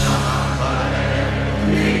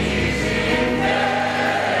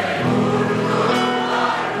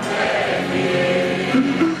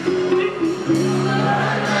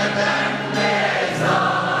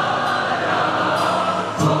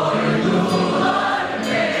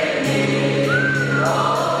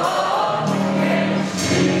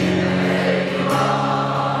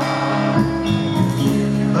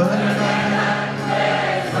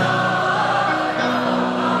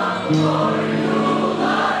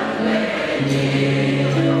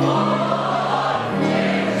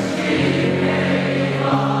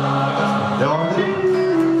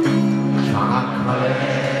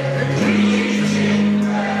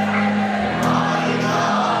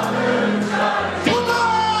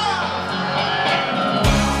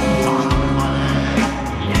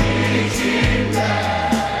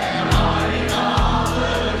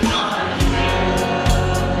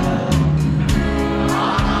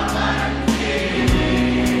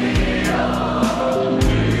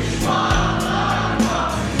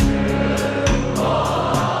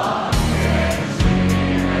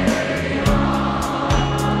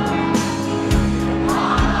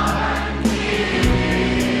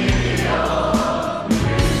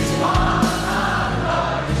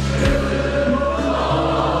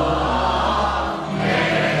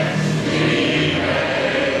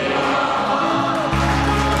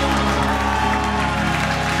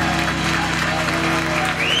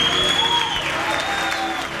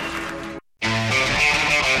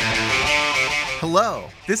 Hello,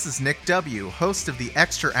 this is Nick W., host of The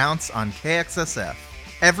Extra Ounce on KXSF.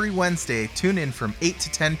 Every Wednesday, tune in from 8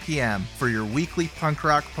 to 10 p.m. for your weekly punk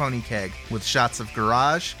rock pony keg with shots of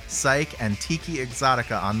garage, psych, and tiki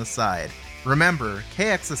exotica on the side. Remember,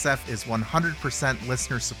 KXSF is 100%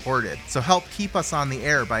 listener supported, so help keep us on the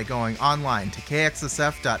air by going online to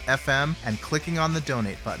kxsf.fm and clicking on the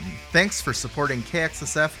donate button. Thanks for supporting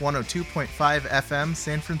KXSF 102.5 FM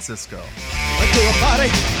San Francisco. Let's do a party.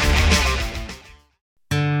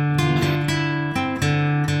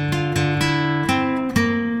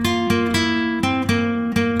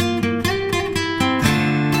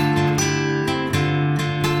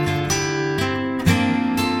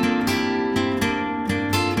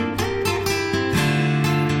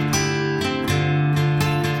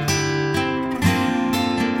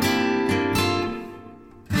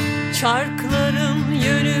 Çarkların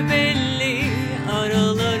yönü belli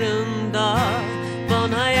aralarında,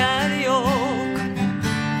 bana yer yok.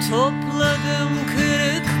 Topladım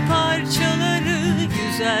kırık parçaları,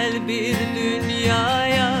 güzel bir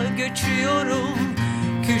dünyaya göçüyorum.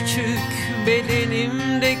 Küçük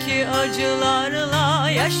bedenimdeki acılarla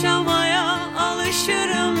yaşamaya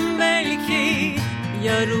alışırım belki.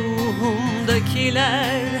 Ya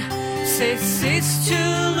ruhumdakiler sessiz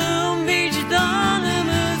çığlığım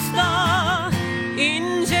vicdanımızda.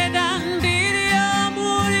 İnceden bir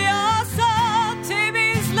yağmur yağsa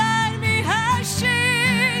temizler mi her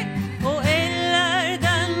şeyi? O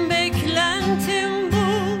ellerden beklentim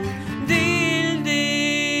bu değildi.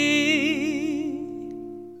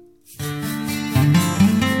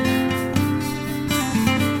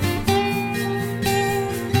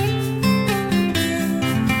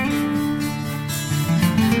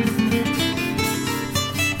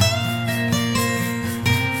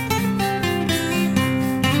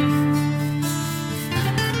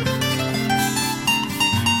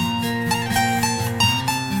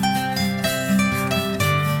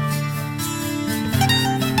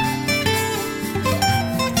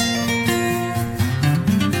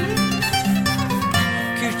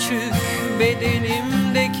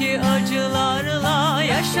 Bedenimdeki acılarla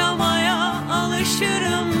yaşamaya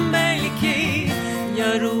alışırım belki.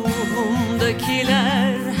 Ya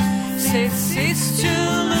ruhumdakiler sessiz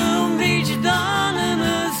çığlığım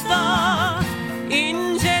vicdanınızda.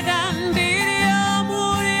 İnceden bir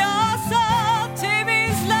yağmur yağsa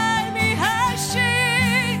temizler mi her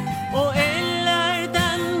şeyi? O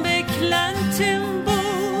ellerden beklentim bu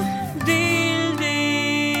değildi.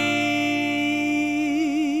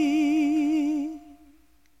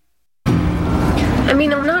 I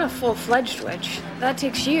mean, I'm not a full-fledged witch. That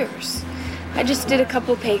takes years. I just did a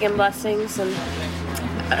couple pagan blessings and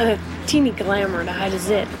a teeny glamour to hide a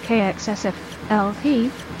zit. KXSF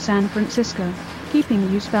LP, San Francisco, keeping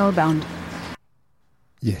you spellbound.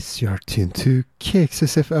 Yes, you're tuned to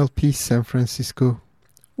KXSF LP San Francisco,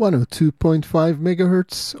 102.5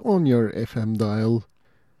 megahertz on your FM dial.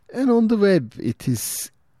 And on the web, it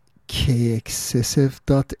is kxsf.fm,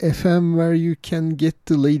 where you can get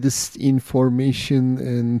the latest information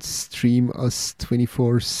and stream us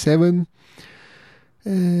 24/7.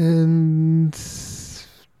 And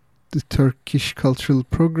the Turkish cultural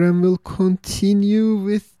program will continue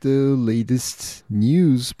with the latest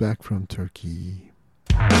news back from Turkey.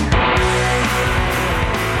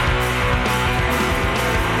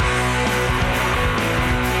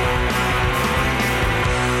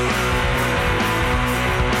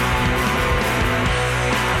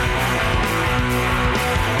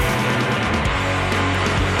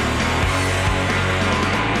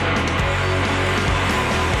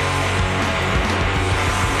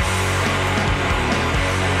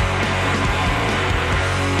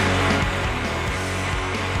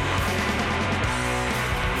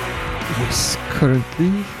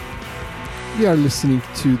 Currently, we are listening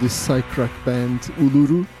to the psych rock band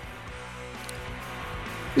Uluru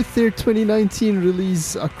with their 2019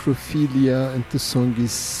 release Acrophilia, and the song is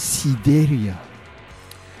Sideria.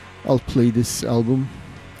 I'll play this album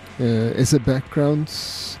as a background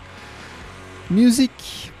music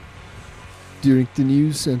during the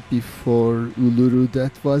news, and before Uluru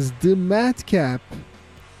that was The Madcap,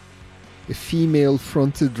 a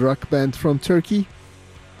female-fronted rock band from Turkey.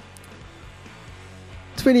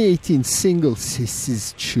 2018 single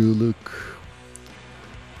Sessiz Çığlık.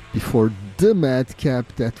 Before The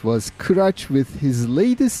Madcap, that was Kıraç with his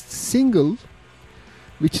latest single,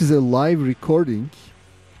 which is a live recording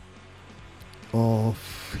of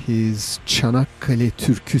his Çanakkale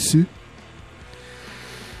türküsü.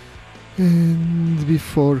 And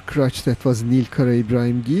before Kıraç, that was Nil Kara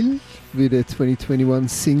İbrahimgil with a 2021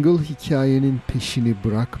 single Hikayenin Peşini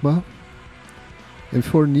Bırakma. And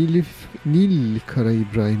for Nil Kara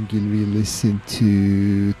İbrahimgil, we listen to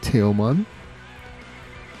Teoman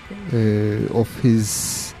of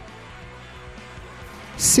his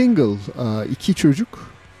single İki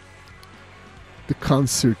Çocuk, the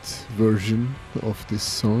concert version of this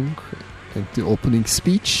song and the opening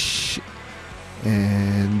speech.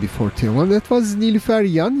 And before Teoman, that was Nilüfer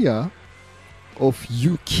Yanya of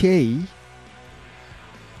UK.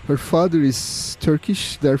 Her father is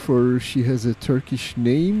Turkish, therefore she has a Turkish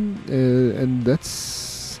name, and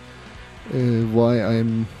that's why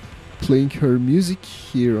I'm playing her music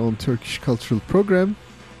here on Turkish Cultural Program.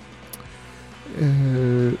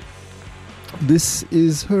 This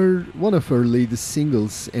is one of her latest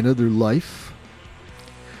singles, Another Life.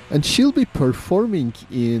 And she'll be performing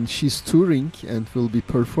she's touring and will be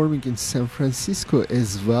performing in San Francisco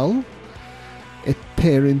as well.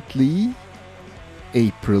 Apparently,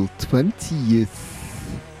 April 20th.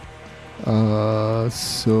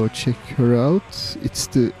 So check her out. It's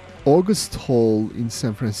the August Hall in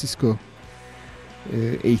San Francisco.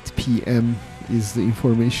 8 p.m. is the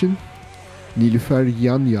information. Nilüfer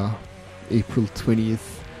Yanya, April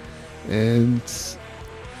 20th. And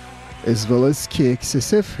as well as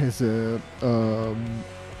KXSF has a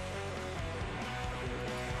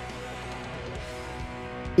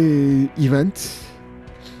event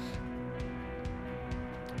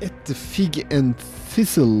at the Fig and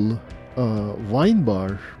Thistle Wine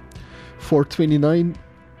Bar, 429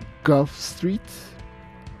 Gulf Street,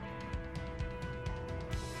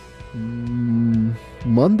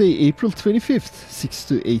 Monday, April 25th, 6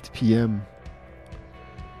 to 8 p.m.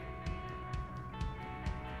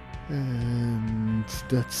 And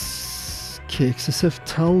that's KXSF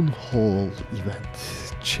Town Hall event.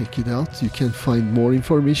 Check it out. You can find more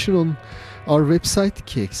information on our website,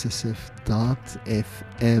 kxsf.fm.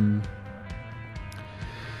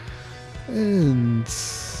 And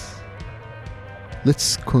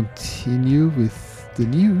let's continue with the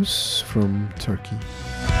news from Turkey.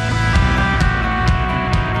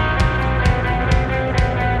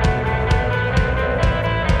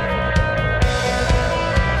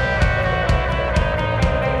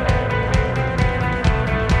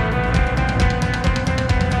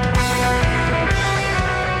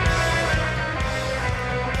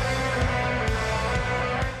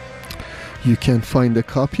 You can find a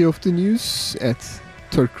copy of the news at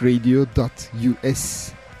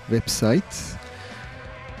turkradio.us website.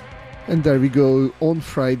 And there we go. On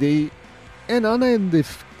Friday, an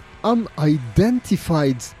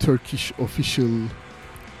unidentified Turkish official,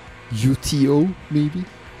 UTO maybe,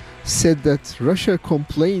 said that Russia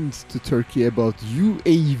complained to Turkey about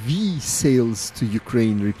UAV sales to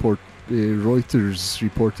Ukraine, Reuters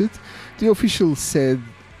reported. The official said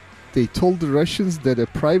they told the Russians that a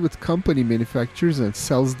private company manufactures and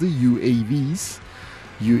sells the UAVs.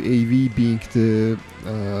 UAV being the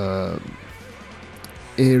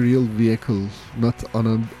aerial vehicle, not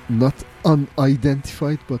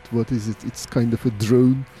unidentified, but what is it? It's kind of a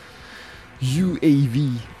drone.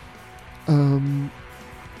 UAV.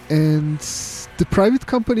 And the private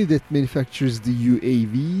company that manufactures the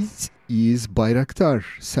UAVs is Bayraktar,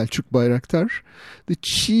 Selçuk Bayraktar. The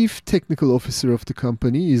chief technical officer of the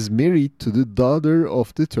company is married to the daughter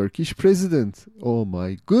of the Turkish president. Oh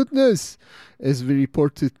my goodness! As we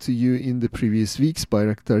reported to you in the previous weeks,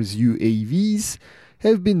 Bayraktar's UAVs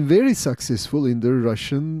have been very successful in the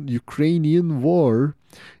Russian-Ukrainian war.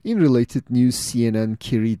 In related news, CNN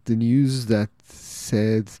carried the news that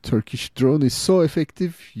said Turkish drone is so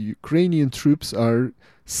effective, Ukrainian troops are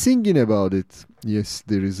singing about it. Yes,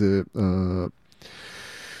 there is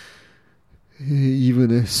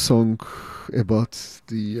even a song about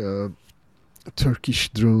the Turkish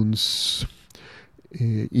drones.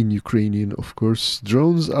 in Ukrainian, of course.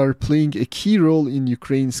 Drones are playing a key role in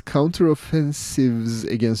Ukraine's counteroffensives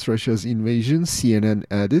against Russia's invasion, CNN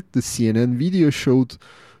added. The CNN video showed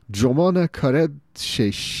Jomana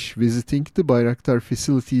Karadshesh visiting the Bayraktar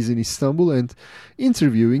facilities in Istanbul and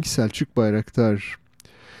interviewing Selçuk Bayraktar.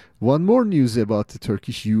 One more news about the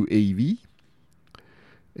Turkish UAV.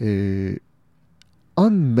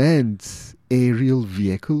 Unmanned aerial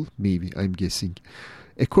vehicle, maybe, I'm guessing.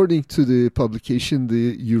 According to the publication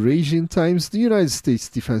The Eurasian Times, the United States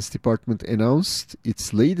Defense Department announced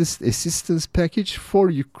its latest assistance package for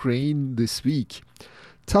Ukraine this week.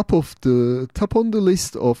 Top on the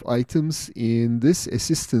list of items in this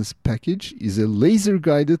assistance package is a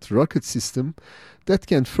laser-guided rocket system that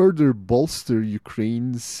can further bolster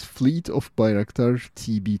Ukraine's fleet of Bayraktar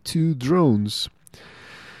TB2 drones.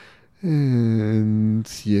 And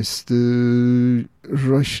yes, the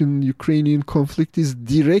Russian-Ukrainian conflict is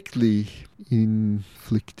directly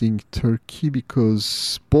inflicting Turkey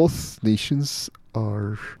because both nations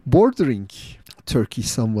are bordering Turkey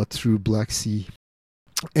somewhat through Black Sea.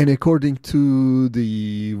 And according to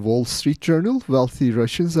the Wall Street Journal, wealthy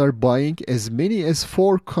Russians are buying as many as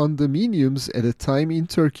 4 condominiums at a time in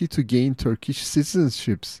Turkey to gain Turkish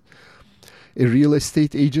citizenships. A real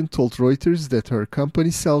estate agent told Reuters that her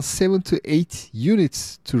company sells 7 to 8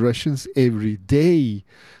 units to Russians every day.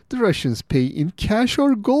 The Russians pay in cash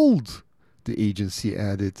or gold, the agency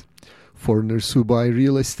added. Foreigners who buy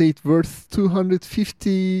real estate worth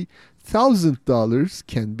 $250,000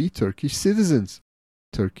 can be Turkish citizens.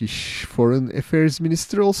 Turkish Foreign Affairs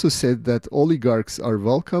Minister also said that oligarchs are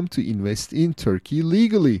welcome to invest in Turkey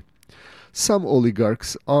legally. Some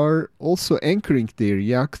oligarchs are also anchoring their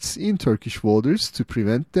yachts in Turkish waters to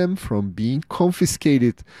prevent them from being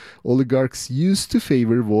confiscated. Oligarchs used to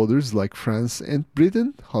favor waters like France and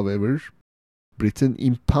Britain. However, Britain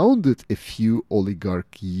impounded a few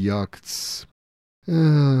oligarch yachts.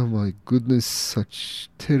 Oh my goodness, such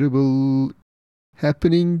terrible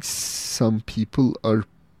happenings. Some people are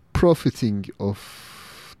profiting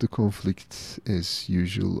of the conflict as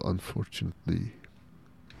usual, unfortunately.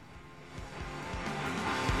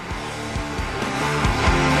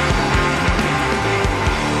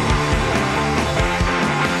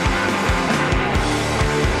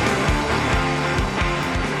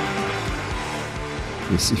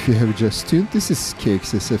 Yes, if you have just tuned, this is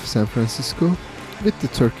KXSF San Francisco with the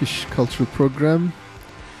Turkish Cultural Program,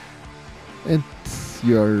 and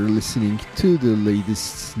you are listening to the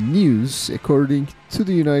latest news. According to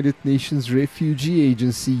the United Nations Refugee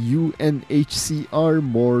Agency UNHCR,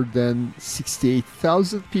 more than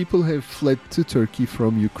 68,000 people have fled to Turkey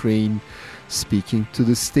from Ukraine. Speaking to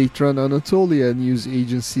the state-run Anatolia news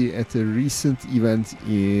agency at a recent event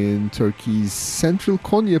in Turkey's central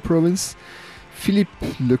Konya province,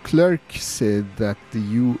 Philippe Leclerc said that the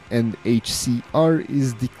UNHCR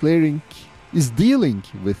is dealing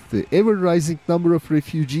with the ever-rising number of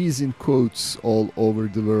refugees in quotes all over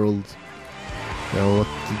the world. Now, what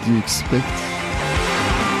did you expect?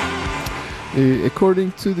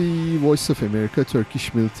 According to the Voice of America,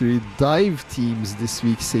 Turkish military dive teams this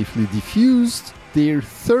week safely defused their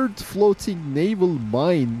third floating naval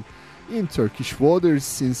mine in Turkish waters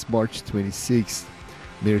since March 26th.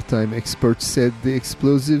 Maritime experts said the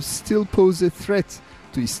explosives still pose a threat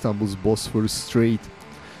to Istanbul's Bosphorus Strait.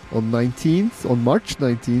 On March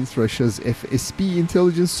 19th, Russia's FSB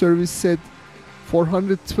intelligence service said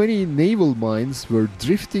 420 naval mines were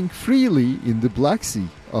drifting freely in the Black Sea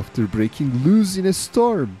after breaking loose in a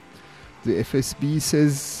storm. The FSB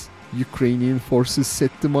says Ukrainian forces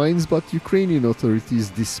set the mines, but Ukrainian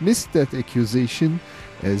authorities dismissed that accusation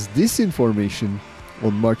as disinformation.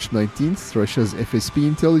 On March 19th, Russia's FSB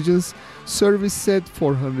intelligence service said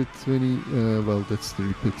 420, that's the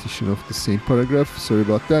repetition of the same paragraph, sorry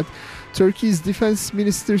about that. Turkey's defense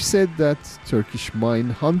minister said that Turkish mine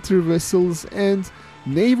hunter vessels and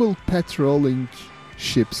naval patrolling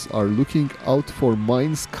ships are looking out for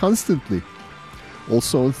mines constantly.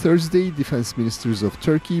 Also on Thursday, defense ministers of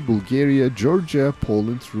Turkey, Bulgaria, Georgia,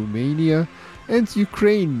 Poland, Romania, and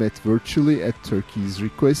Ukraine met virtually at Turkey's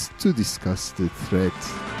request to discuss the threat.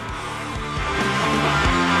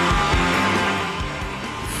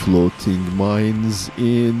 Floating mines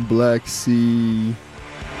in Black Sea.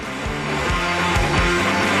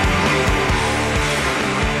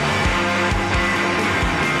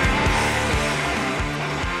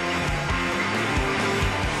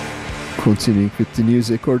 Continuing with the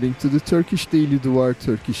news, according to the Turkish Daily Duvar,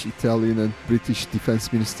 Turkish, Italian and British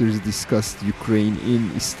defense ministers discussed Ukraine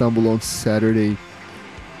in Istanbul on Saturday.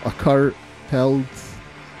 Akar held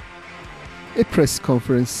a press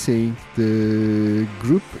conference saying the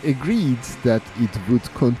group agreed that it would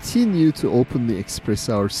continue to openly express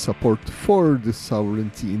our support for the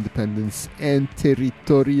sovereignty, independence, and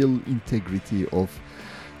territorial integrity of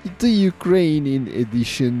the Ukraine, in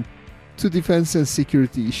addition to defense and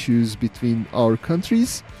security issues between our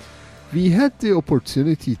countries. We had the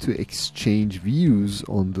opportunity to exchange views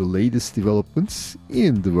on the latest developments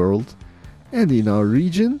in the world and in our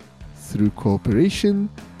region through cooperation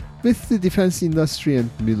with the defense industry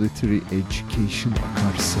and military education,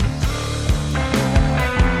 Akar said.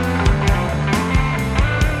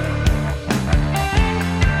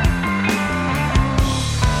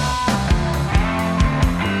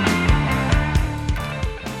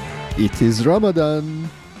 It is Ramadan,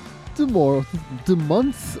 the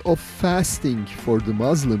month of fasting for the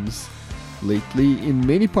Muslims. Lately, in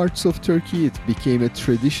many parts of Turkey, it became a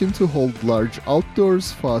tradition to hold large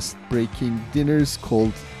outdoors fast-breaking dinners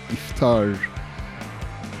called iftar.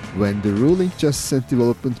 When the ruling Justice and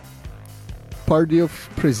Development Party of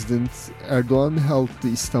President Erdogan held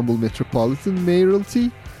the Istanbul Metropolitan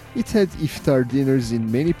Mayoralty, it had iftar dinners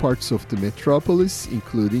in many parts of the metropolis,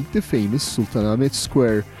 including the famous Sultanahmet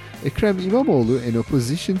Square. Ekrem İmamoğlu, an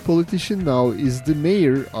opposition politician, now is the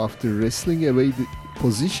mayor after wrestling away the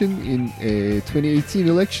position in a 2018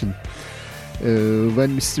 election.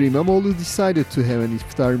 When Mr. İmamoğlu decided to have an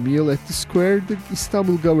iftar meal at the square, the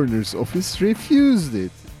Istanbul governor's office refused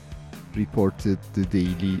it, reported the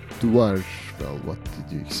Daily Duvar. Well, what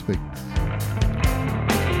did you expect?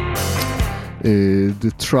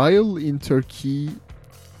 The trial in Turkey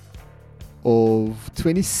of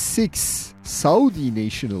 26 Saudi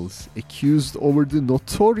nationals accused over the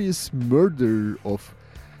notorious murder of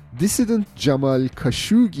dissident Jamal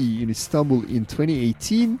Khashoggi in Istanbul in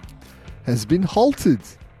 2018 has been halted,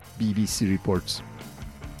 BBC reports.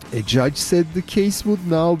 A judge said the case would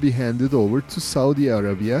now be handed over to Saudi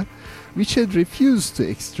Arabia, which had refused to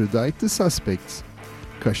extradite the suspects.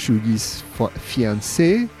 Khashoggi's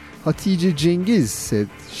fiancée, Hatice Cengiz, said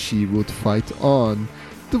she would fight on.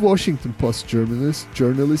 The Washington Post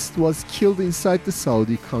journalist was killed inside the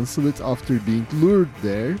Saudi consulate after being lured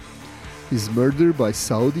there. His murder by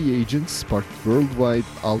Saudi agents sparked worldwide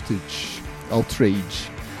outrage.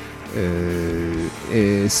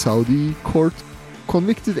 A Saudi court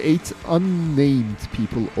convicted 8 unnamed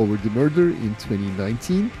people over the murder in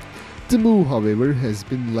 2019. The move, however, has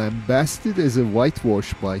been lambasted as a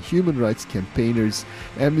whitewash by human rights campaigners.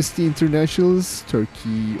 Amnesty International's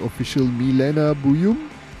Turkey official Milena Buyum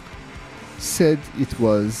said it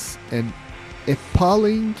was an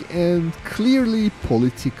appalling and clearly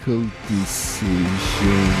political decision.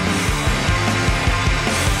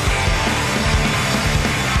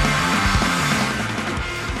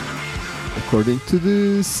 According to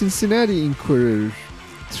the Cincinnati Inquirer,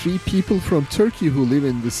 3 people from Turkey who live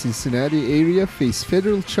in the Cincinnati area face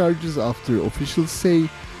federal charges after officials say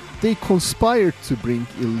they conspired to bring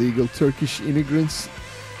illegal Turkish immigrants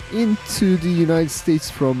into the United States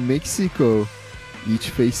from Mexico. Each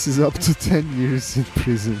faces up to 10 years in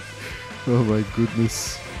prison. Oh my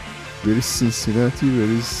goodness. Where is Cincinnati?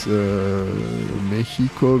 Where is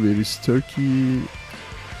Mexico? Where is Turkey?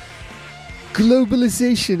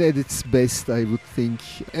 Globalization at its best, I would think.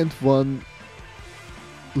 And one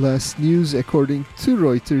last news, according to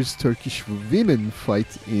Reuters, Turkish women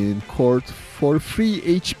fight in court for free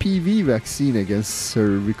HPV vaccine against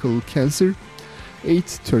cervical cancer.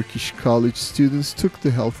 8 Turkish college students took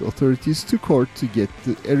the health authorities to court to get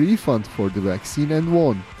a refund for the vaccine and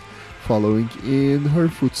won. Following in her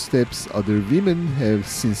footsteps, other women have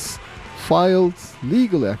since filed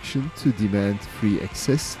legal action to demand free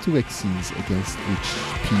access to vaccines against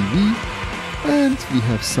HPV. And we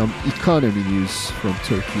have some economy news from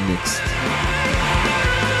Turkey next.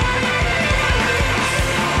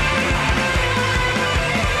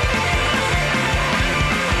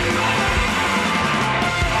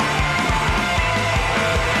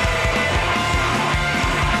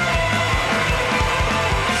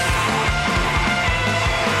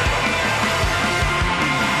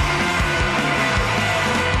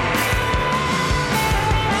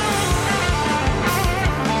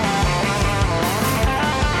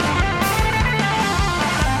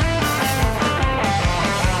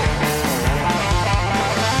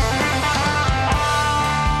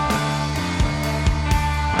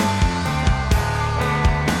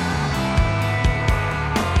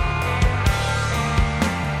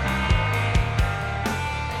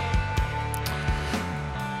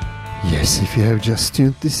 If you have just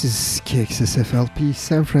tuned, this is KXSFLP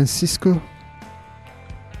San Francisco,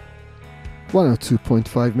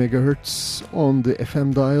 102.5 megahertz on the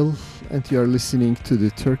FM dial, and you are listening to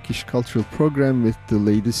the Turkish Cultural Program with the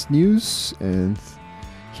latest news. And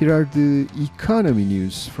here are the economy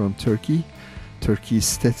news from Turkey. Turkey's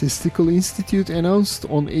Statistical Institute announced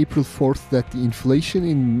on April 4th that the inflation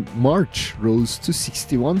in March rose to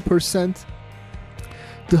 61%,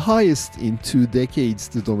 the highest in 2 decades.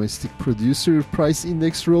 The domestic producer price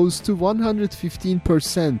index rose to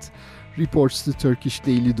 115%, reports the Turkish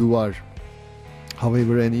Daily Duvar.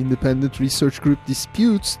 However, an independent research group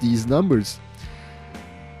disputes these numbers.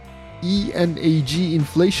 ENAG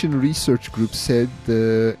Inflation Research Group said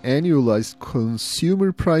the annualized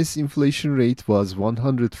consumer price inflation rate was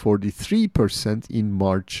 143% in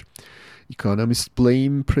March. Economists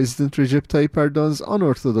blame President Recep Tayyip Erdogan's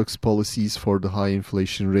unorthodox policies for the high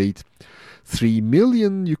inflation rate. 3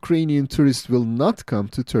 million Ukrainian tourists will not come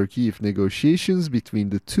to Turkey if negotiations between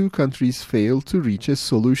the two countries fail to reach a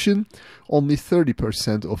solution. Only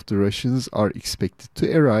 30% of the Russians are expected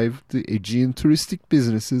to arrive, the Aegean Touristic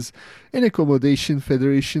Businesses and Accommodation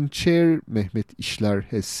Federation Chair Mehmet İşler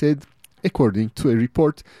has said, according to a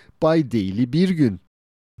report by Daily Bir.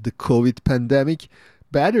 The COVID pandemic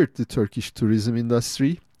battered the Turkish tourism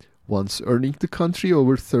industry, once earning the country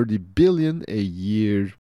over 30 billion a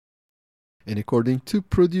year. And according to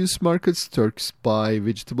Produce Markets, Turks buy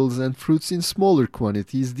vegetables and fruits in smaller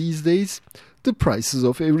quantities these days. The prices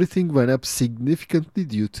of everything went up significantly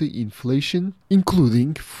due to inflation,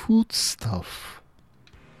 including foodstuff.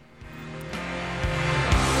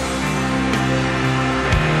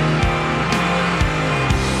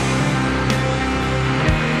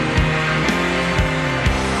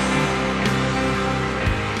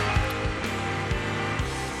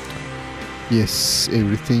 Yes,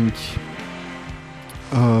 everything.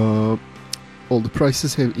 All the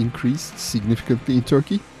prices have increased significantly in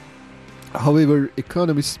Turkey. However,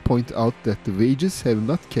 economists point out that the wages have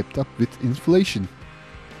not kept up with inflation.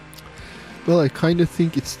 Well, I kind of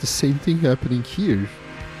think it's the same thing happening here.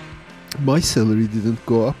 My salary didn't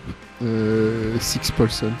go up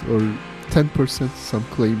 6% or 10%, some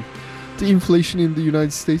claim. The inflation in the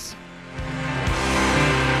United States.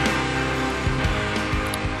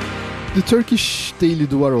 The Turkish Daily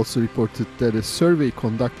Duvar also reported that a survey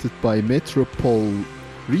conducted by Metropole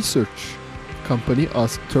Research Company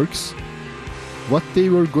asked Turks what they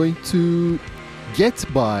were going to get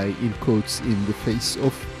by, in quotes, in the face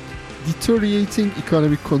of deteriorating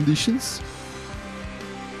economic conditions.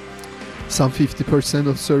 Some 50%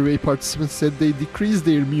 of survey participants said they decreased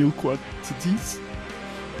their meal quantities,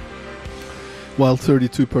 while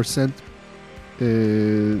 32%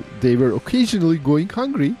 they were occasionally going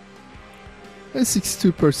hungry. And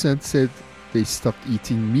 62% said they stopped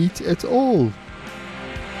eating meat at all.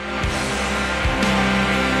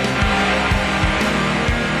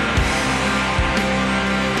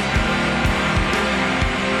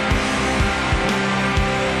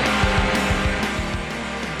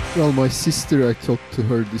 Well, my sister, I talked to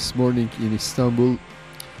her this morning in Istanbul.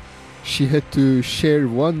 She had to share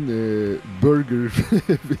one burger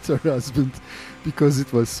with her husband because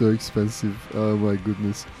it was so expensive. Oh my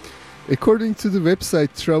goodness. According to the website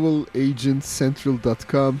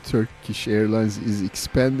travelagentcentral.com, Turkish Airlines is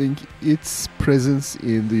expanding its presence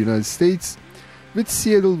in the United States, with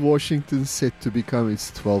Seattle, Washington set to become its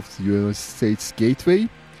 12th United States gateway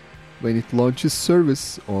when it launches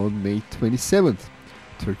service on May 27th.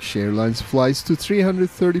 Turkish Airlines flies to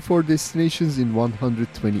 334 destinations in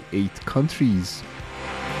 128 countries.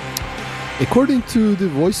 According to the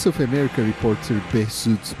Voice of America reporter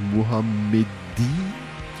Behzud Muhammedi,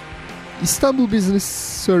 Istanbul business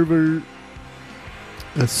server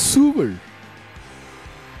Suver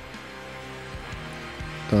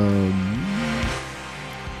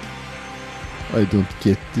I don't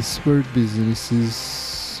get this word.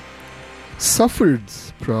 Businesses suffered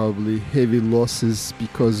probably heavy losses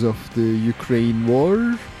because of the Ukraine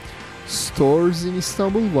war. Stores in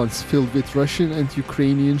Istanbul, once filled with Russian and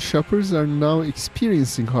Ukrainian shoppers, are now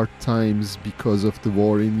experiencing hard times because of the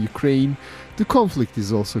war in Ukraine. The conflict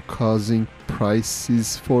is also causing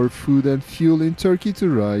prices for food and fuel in Turkey to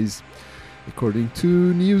rise. According to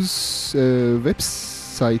news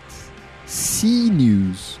website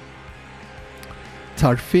CNews,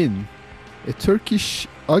 Tarfin, a Turkish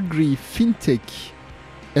agri-fintech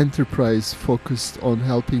enterprise focused on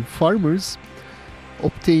helping farmers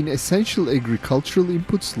obtain essential agricultural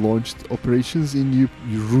inputs, launched operations in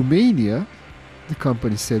Romania, the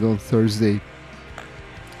company said on Thursday.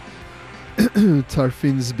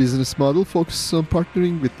 Tarfin's business model focuses on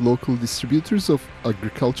partnering with local distributors of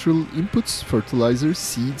agricultural inputs, fertilizers,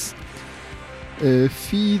 seeds,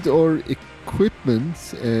 feed or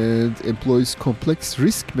equipment and employs complex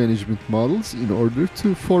risk management models in order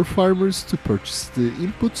for farmers to purchase the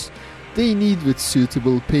inputs they need with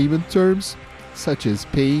suitable payment terms, such as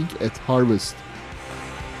paying at harvest.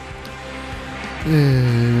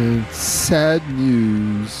 And sad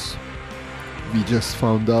news. We just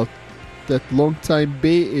found out that longtime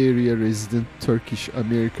Bay Area resident Turkish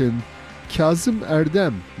American Kazım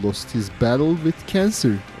Erdem lost his battle with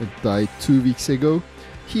cancer and died 2 weeks ago.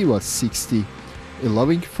 He was 60. A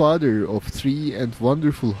loving father of 3 and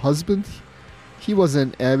wonderful husband, he was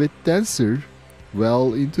an avid dancer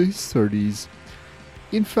well into his 30s.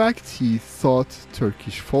 In fact, he taught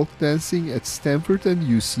Turkish folk dancing at Stanford and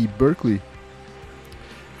UC Berkeley.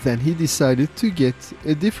 Then he decided to get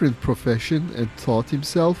a different profession and taught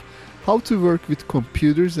himself how to work with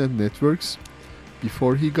computers and networks.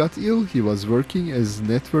 Before he got ill, he was working as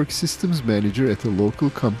network systems manager at a local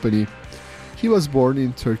company. He was born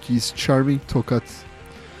in Turkey's charming Tokat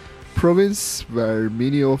province, where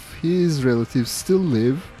many of his relatives still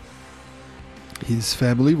live. His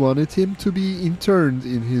family wanted him to be interned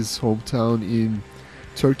in his hometown in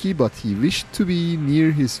Turkey, but he wished to be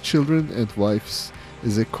near his children and wives.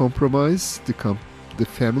 As a compromise, the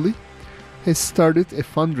family has started a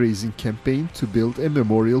fundraising campaign to build a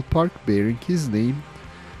memorial park bearing his name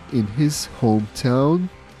in his hometown.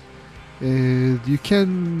 And you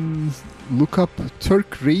can look up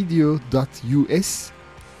turkradio.us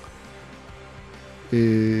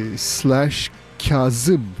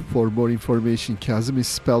 /Kazım for more information. Kazım is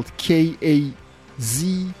spelled Kazim.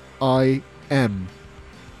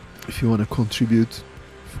 If you want to contribute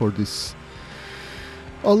for this.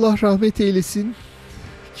 Allah rahmet eylesin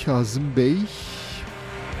Kazım Bey.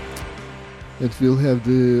 And we'll have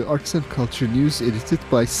the arts and culture news edited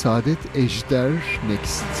by Saadet Ejder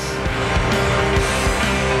next.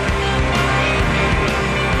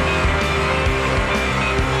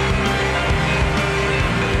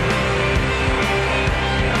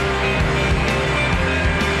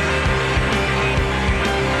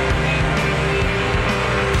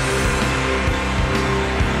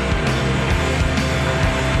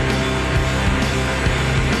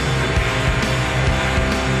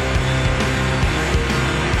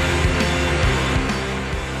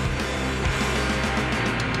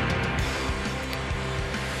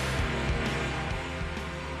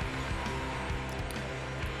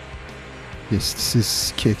 Yes, this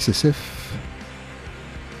is KXSF,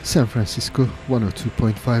 San Francisco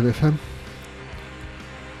 102.5 FM.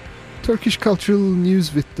 Turkish cultural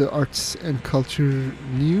news with the arts and culture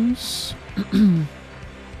news. In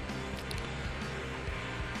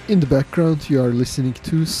the background, you are listening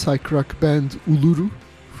to psych rock band Uluru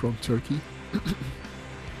from Turkey.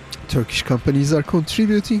 Turkish companies are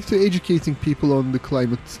contributing to educating people on the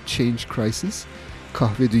climate change crisis.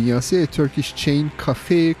 Kahve Dünyası, a Turkish chain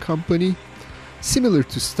cafe company similar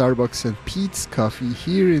to Starbucks and Peet's Coffee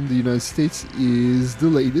here in the United States, is the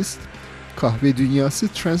latest. Kahve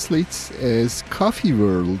Dünyası translates as Coffee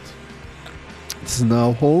World. It's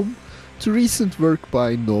now home to recent work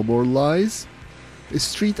by No More Lies, a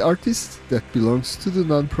street artist that belongs to the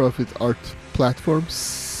non-profit art platform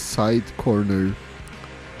Side Corner.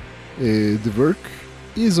 The work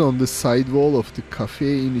is on the side wall of the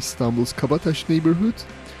cafe in Istanbul's Kabataş neighborhood.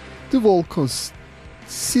 The wall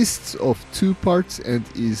consists of 2 parts and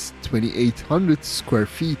is 2,800 square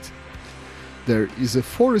feet. There is a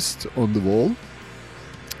forest on the wall,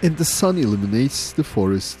 and the sun illuminates the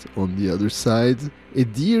forest. On the other side, a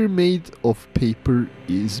deer made of paper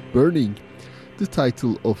is burning. The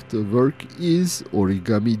title of the work is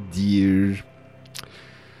Origami Deer.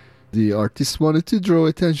 The artist wanted to draw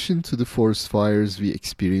attention to the forest fires we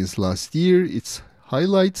experienced last year. It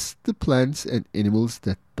highlights the plants and animals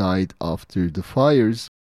that died after the fires.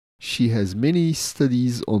 She has many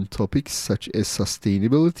studies on topics such as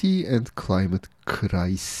sustainability and climate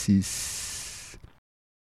crisis.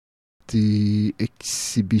 The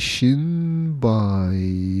exhibition by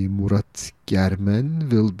Murat Germen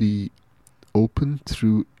will be open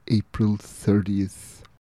through April 30th.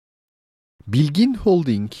 Bilgin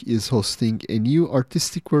Holding is hosting a new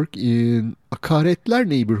artistic work in Akaretler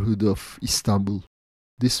neighborhood of Istanbul.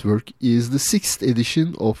 This work is the 6th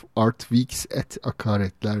edition of Art Weeks at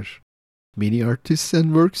Akaretler. Many artists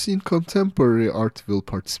and works in contemporary art will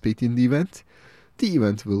participate in the event. The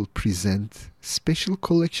event will present special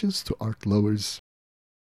collections to art lovers.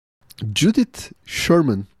 Judith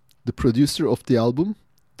Sherman, the producer of the album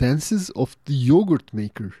Dances of the Yogurt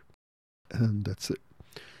Maker. And that's a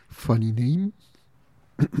funny name.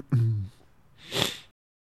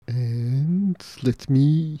 And let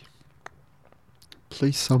me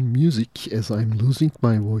play some music as I'm losing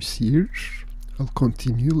my voice here. I'll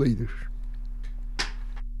continue later.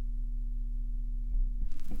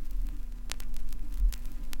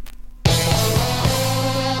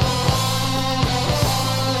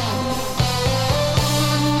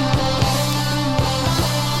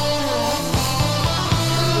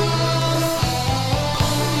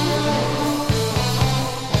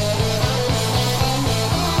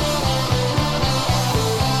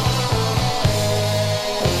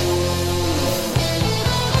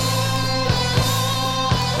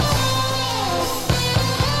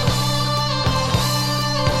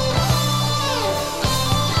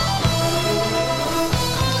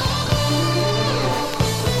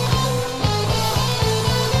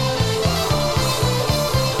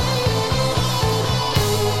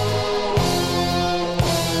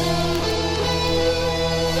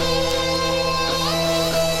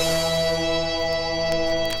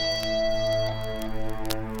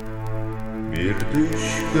 Bir düş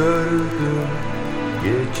gördüm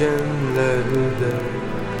geçenlerde,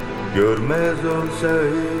 görmez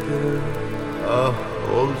olsaydım, ah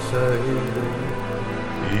olsaydım.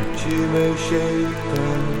 İçime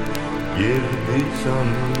şeytan girdi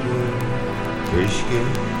sandım, keşke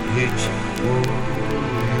hiç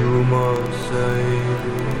uyumasaydım,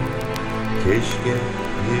 keşke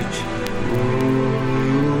hiç uyumasaydım.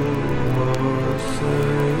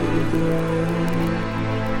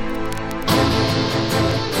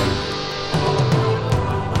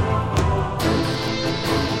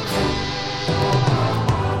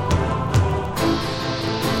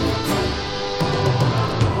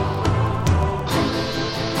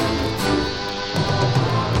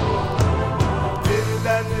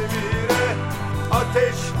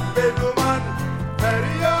 Ateş ve duman,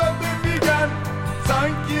 feryadı figan,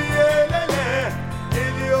 sanki el ele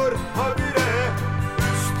geliyor habire.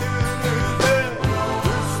 Üstümüze,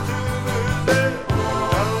 üstümüze,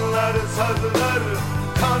 canlar sazlar,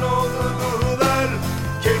 kan oldular.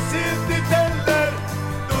 Kesildi teller,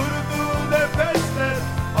 durdu nefesler,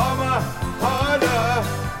 ama hala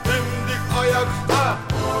dimdik ayakta,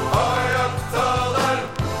 ayaktalar,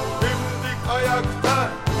 dimdik ayakta.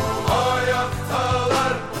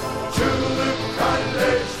 Ayaktalar, çığlık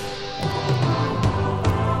kalleş,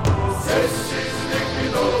 sessizlik bir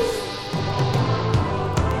dost,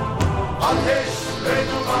 ateş ve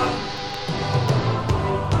duman,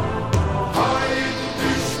 hain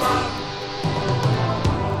düşman,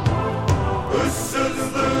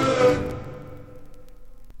 ıssızlığın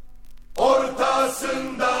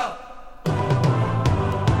ortasında,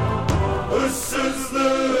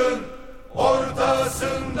 ıssızlığın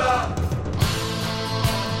ortasında.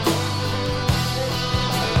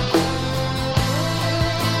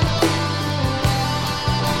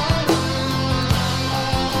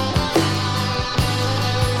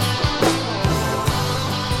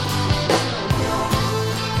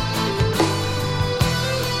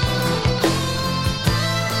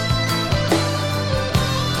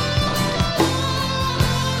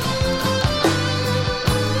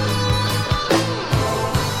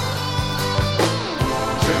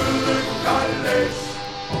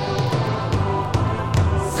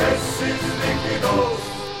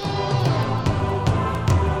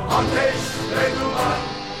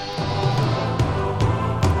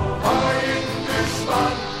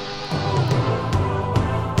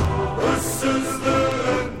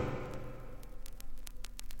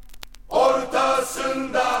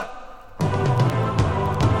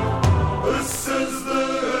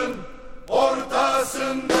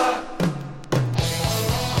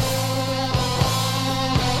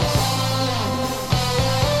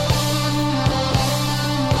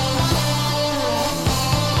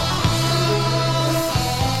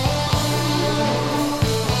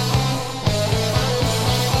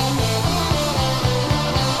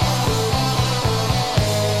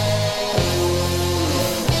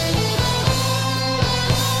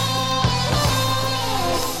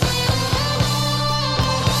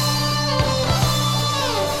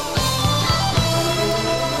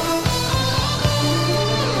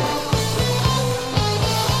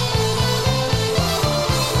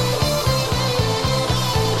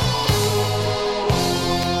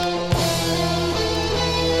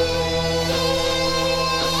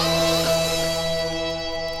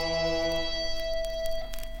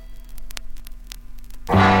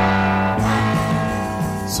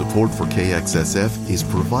 Support for KXSF is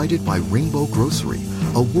provided by Rainbow Grocery,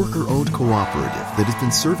 a worker-owned cooperative that has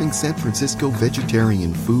been serving San Francisco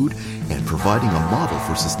vegetarian food and providing a model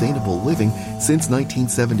for sustainable living since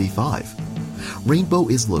 1975. Rainbow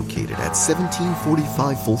is located at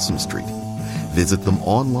 1745 Folsom Street. Visit them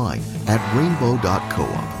online at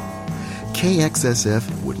rainbow.coop.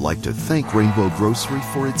 KXSF would like to thank Rainbow Grocery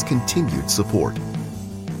for its continued support.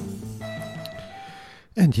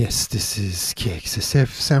 And yes, this is KXSF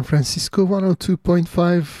San Francisco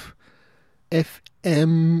 102.5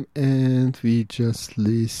 FM, and we just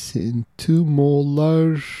listened to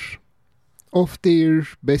Moğollar of their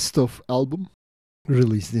best of album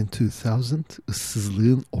released in 2000.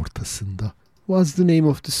 Issızlığın ortasında was the name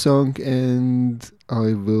of the song, and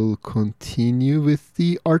I will continue with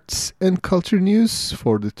the arts and culture news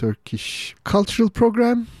for the Turkish cultural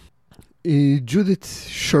program. Judith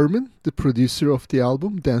Sherman, the producer of the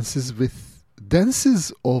album, Dances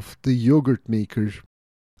of the Yogurt Maker.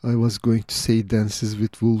 I was going to say Dances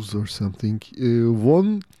with Wolves or something.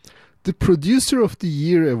 Won the Producer of the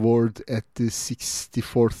Year award at the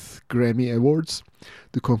 64th Grammy Awards.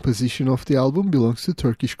 The composition of the album belongs to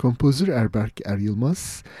Turkish composer Erberk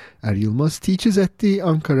Eryılmaz. Eryılmaz teaches at the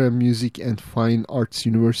Ankara Music and Fine Arts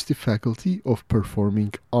University Faculty of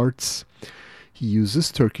Performing Arts. He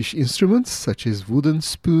uses Turkish instruments such as wooden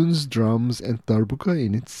spoons, drums, and darbuka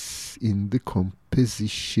in the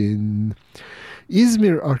composition.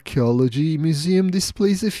 İzmir Archaeology Museum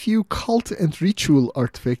displays a few cult and ritual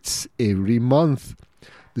artifacts every month.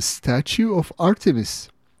 The statue of Artemis,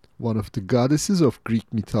 one of the goddesses of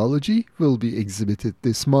Greek mythology, will be exhibited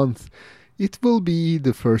this month. It will be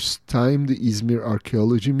the first time the İzmir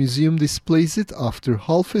Archaeology Museum displays it after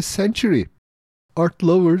half a century. Art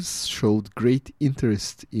lovers showed great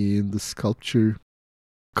interest in the sculpture.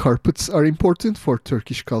 Carpets are important for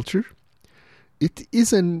Turkish culture. It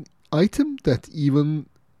is an item that even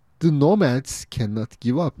the nomads cannot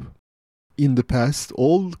give up. In the past,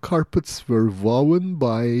 all carpets were woven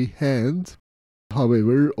by hand.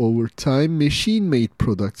 However, over time, machine-made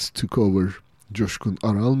products took over. Coşkun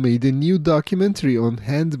Aral made a new documentary on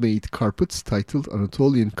handmade carpets titled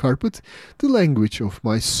Anatolian Carpet, The Language of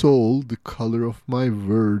My Soul, The Color of My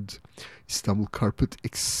Word. Istanbul Carpet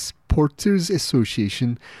Exporters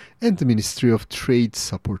Association and the Ministry of Trade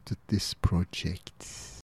supported this project.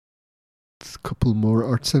 A couple more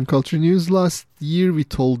arts and culture news. Last year we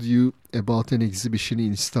told you about an exhibition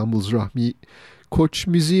in Istanbul's Rahmi Koç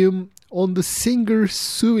Museum on the Singer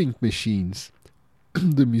sewing machines.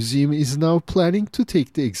 The museum is now planning to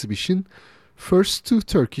take the exhibition first to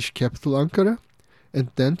Turkish capital Ankara and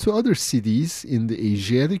then to other cities in the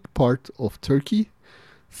Asiatic part of Turkey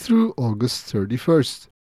through August 31st.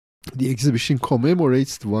 The exhibition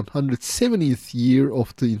commemorates the 170th year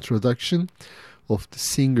of the introduction of the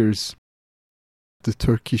singers. The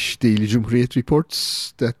Turkish Daily Cumhuriyet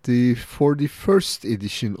reports that the 41st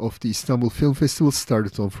edition of the Istanbul Film Festival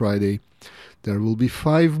started on Friday. There will be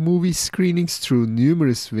 5 movie screenings through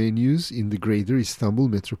numerous venues in the greater Istanbul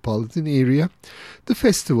metropolitan area. The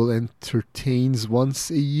festival entertains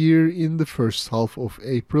once a year in the first half of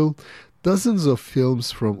April dozens of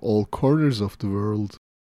films from all corners of the world.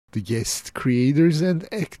 The guest creators and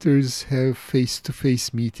actors have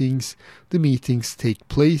face-to-face meetings. The meetings take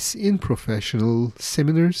place in professional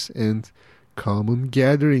seminars and common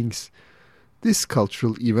gatherings. This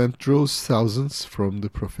cultural event draws thousands from the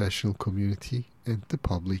professional community and the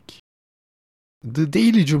public. The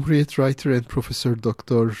Daily Cumhuriyet writer and Professor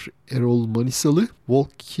Dr. Erol Manisalı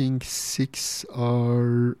walking sticks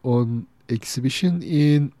are on exhibition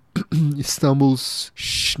in Istanbul's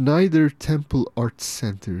Schneider Temple Arts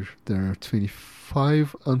Center. There are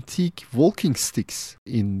 25 antique walking sticks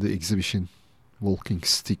in the exhibition. Walking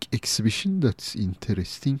stick exhibition, that's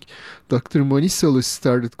interesting. Dr. Manisalı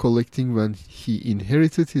started collecting when he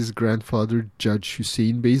inherited his grandfather Judge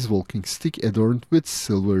Hüseyin Bey's walking stick adorned with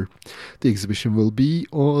silver. The exhibition will be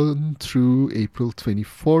on through April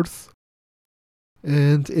 24th.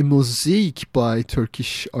 And a mosaic by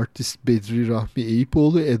Turkish artist Bedri Rahmi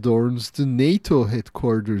Eyüpoğlu adorns the NATO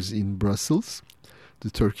headquarters in Brussels. The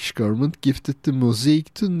Turkish government gifted the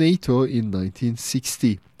mosaic to NATO in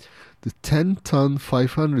 1960. The 10-ton,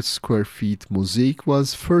 500 square feet mosaic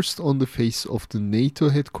was first on the face of the NATO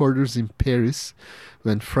headquarters in Paris.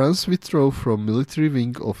 When France withdrew from military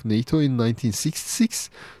wing of NATO in 1966,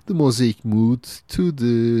 the mosaic moved to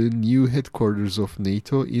the new headquarters of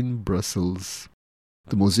NATO in Brussels.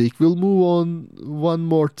 The mosaic will move on one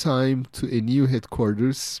more time to a new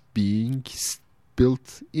headquarters being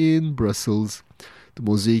built in Brussels. The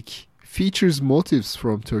mosaic features motifs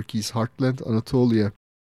from Turkey's heartland Anatolia.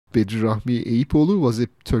 Bedri Rahmi Eyüpoğlu was a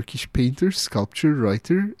Turkish painter, sculptor,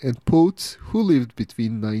 writer, and poet who lived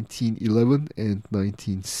between 1911 and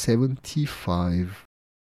 1975.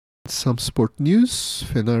 Some sport news.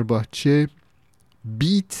 Fenerbahçe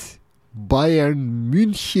beat Bayern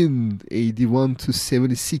München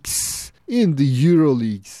 81-76 In the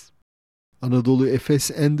Euroleagues, Anadolu Efes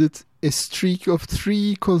ended a streak of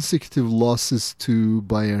 3 consecutive losses to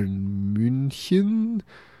Bayern München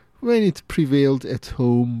when it prevailed at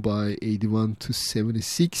home by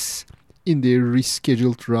 81-76 in their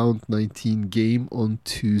rescheduled round 19 game on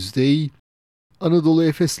Tuesday. Anadolu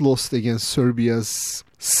Efes lost against Serbia's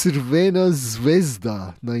Crvena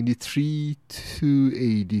Zvezda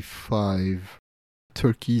 93-85.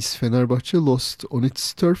 Turkey's Fenerbahçe lost on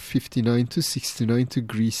its turf 59-69 to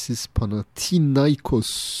Greece's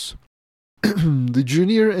Panathinaikos. The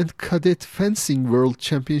Junior and Cadet Fencing World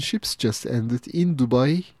Championships just ended in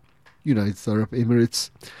Dubai, United Arab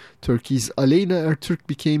Emirates. Turkey's Aleyna Ertürk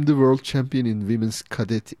became the world champion in women's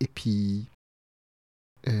cadet épée.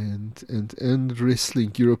 And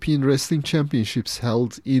wrestling, European Wrestling Championships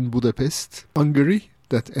held in Budapest, Hungary,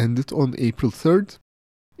 that ended on April 3rd.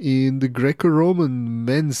 In the Greco-Roman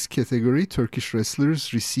men's category, Turkish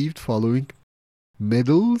wrestlers received following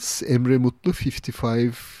medals: Emre Mutlu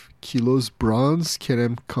 55 kilos bronze,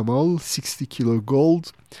 Kerem Kamal 60 kilo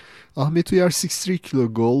gold, Ahmet Uyar 63 kilo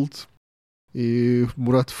gold,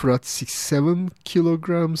 Murat Fırat 67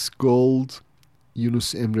 kilograms gold,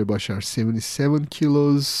 Yunus Emre Başar 77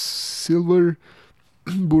 kilos silver,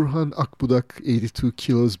 Burhan Akbudak 82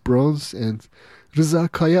 kilos bronze, and Rıza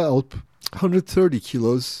Kayaalp 130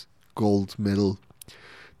 kilos gold medal.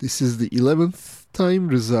 This is the 11th time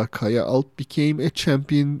Rıza Kayaalp became a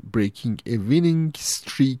champion, breaking a winning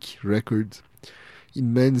streak record.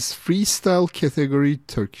 In men's freestyle category,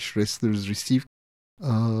 Turkish wrestlers received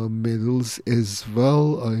medals as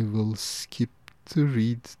well. I will skip to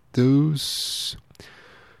read those.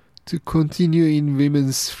 To continue in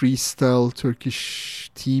women's freestyle, Turkish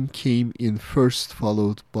team came in first,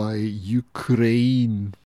 followed by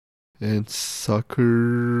Ukraine. And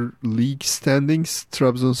soccer league standings,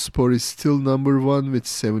 Trabzonspor is still number 1 with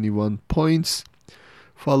 71 points,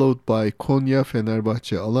 followed by Konya,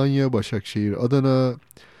 Fenerbahçe, Alanya, Başakşehir, Adana.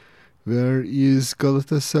 Where is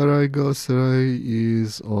Galatasaray? Galatasaray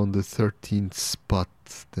is on the 13th spot.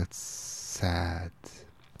 That's sad.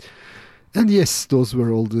 And yes, those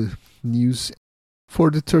were all the news for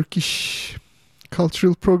the Turkish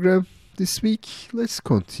cultural program this week. Let's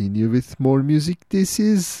continue with more music. This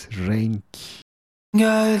is Renk.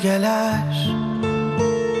 Gölgeler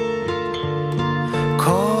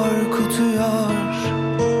korkutuyor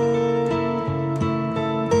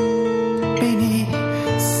beni,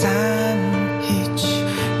 sen hiç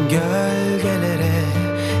gölgelere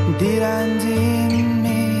direndin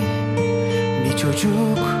mi? Bir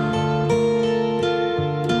çocuk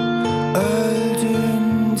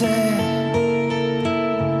öldüğünde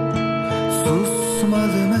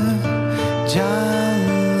susmalı mı?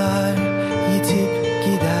 Canlar yitip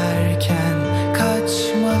giderken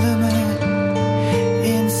kaçmalı mı?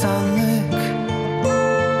 İnsanlık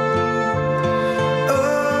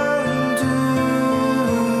öldü.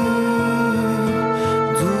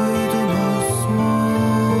 Duydunuz mu?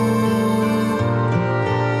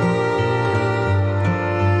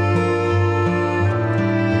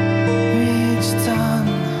 Vicdan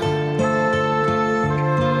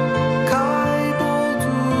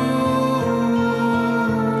kayboldu.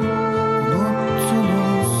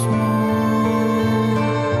 Unuttunuz mu?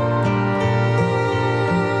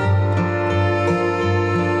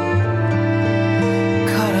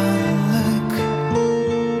 Karanlık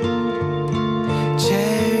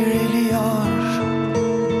çevriliyor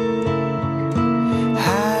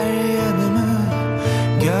her yanımı,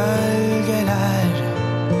 gölgeler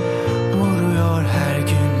vuruyor her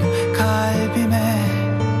gün kalbime.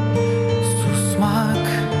 Susmak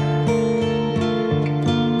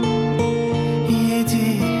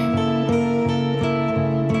yedi,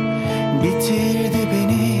 bitirdi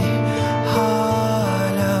beni.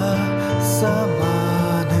 Hala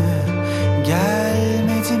zamanı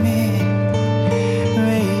gelmedi mi?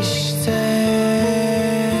 Ve işte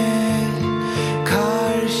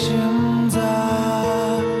karşımda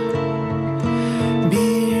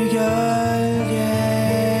bir gölge.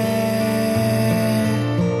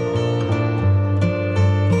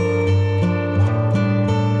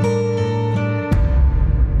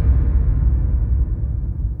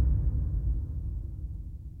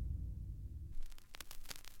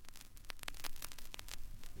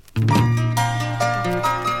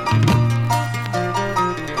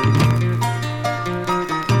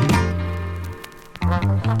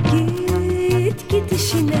 Git git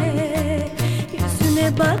işine,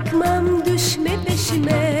 yüzüne bakmam, düşme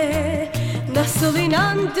peşime. Nasıl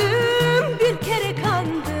inandım, bir kere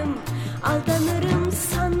kandım, aldanırım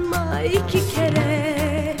sanma 2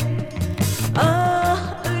 kere.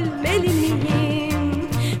 Ah, ölmeli miyim,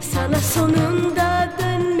 sana sonunda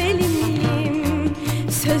dönmeli miyim?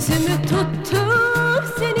 Sözümü tuttum,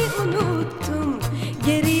 seni unuttum.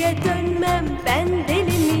 Geriye dönmem, ben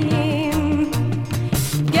deli miyim?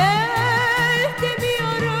 Gel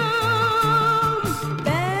demiyorum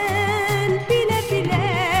ben bile bile.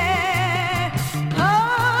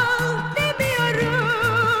 Kal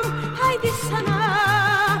demiyorum, haydi sana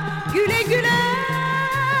güle güle.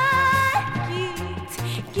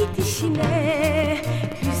 Git işine,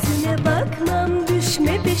 yüzüne bakmam,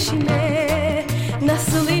 düşme peşime.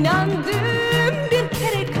 Nasıl inandım, bir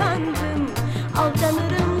kere kandım.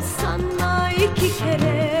 Aldanırım sanma iki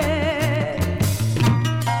kere.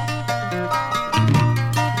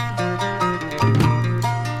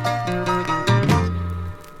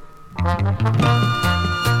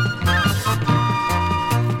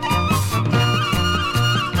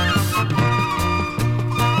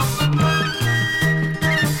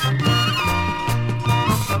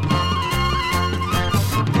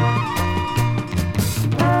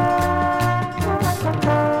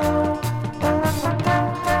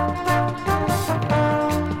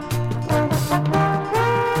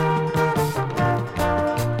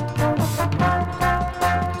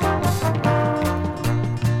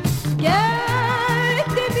 Gel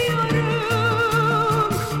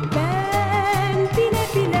demiyorum ben bile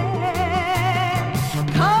bile.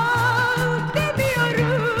 Kal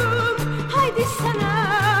demiyorum, haydi sana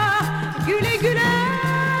güle güle.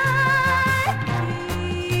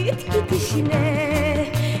 Git işine,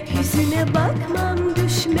 yüzüne bakmam,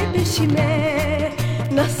 düşme peşime.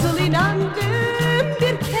 Nasıl inandım,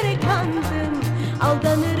 bir kere kandım.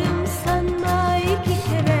 Aldanırım sanma iki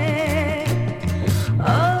kere.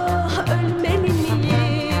 Ah, ölmeli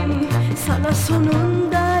miyim? Sana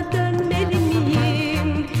sonunda dönmeli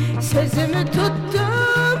miyim? Sözümü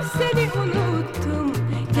tuttum, seni unuttum.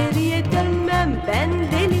 Geriye dönmem, ben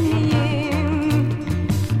deli miyim?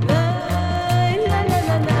 Lay lay lay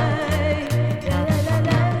lay lay. Lay lay lay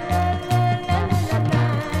lay lay lay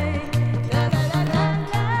lay. Lay lay lay lay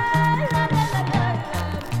lay lay.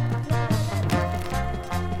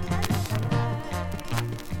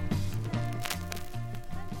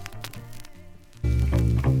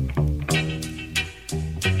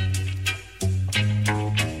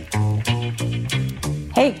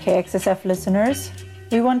 Hey KXSF listeners,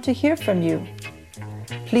 we want to hear from you.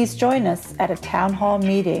 Please join us at a town hall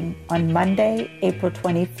meeting on Monday, April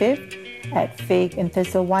 25th at Fig and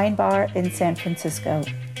Thistle Wine Bar in San Francisco.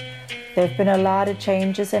 There have been a lot of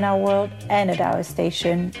changes in our world and at our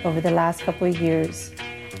station over the last couple of years.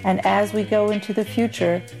 And as we go into the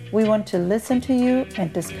future, we want to listen to you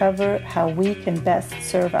and discover how we can best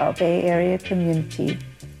serve our Bay Area community.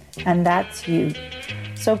 And that's you.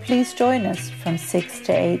 So please join us from 6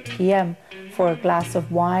 to 8 p.m. for a glass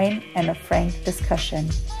of wine and a frank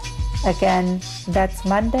discussion. Again, that's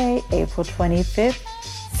Monday, April 25th,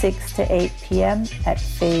 6 to 8 p.m. at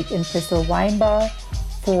Fig and Thistle Wine Bar,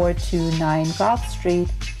 429 Goth Street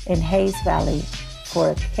in Hayes Valley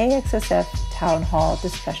for a KXSF Town Hall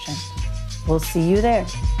discussion. We'll see you there.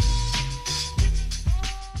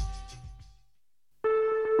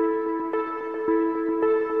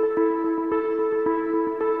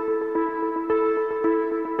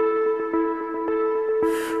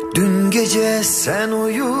 Dün gece sen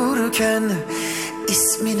uyurken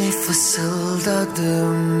ismini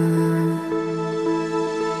fısıldadım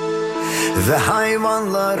ve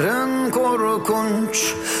hayvanların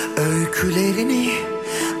korkunç öykülerini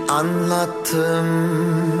anlattım.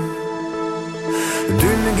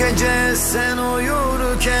 Dün gece sen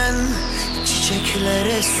uyurken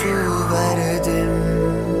çiçeklere su verdim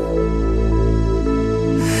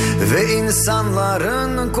ve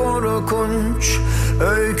insanların korkunç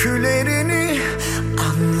öykülerini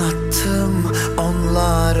anlattım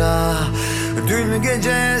onlara. Dün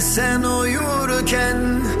gece sen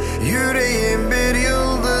uyurken yüreğim bir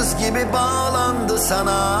yıldız gibi bağlandı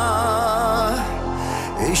sana.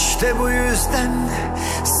 İşte bu yüzden,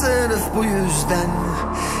 sırf bu yüzden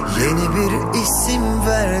yeni bir isim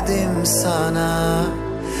verdim sana.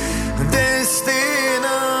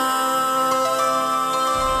 Destina.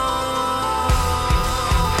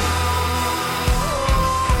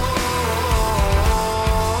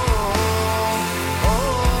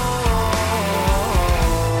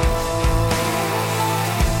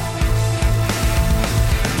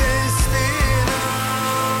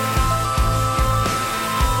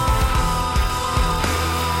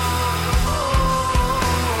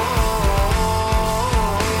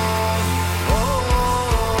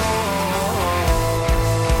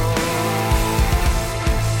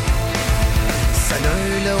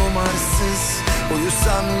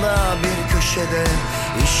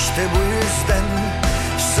 İşte bu yüzden,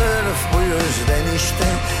 sırf bu yüzden işte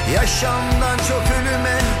yaşamdan çok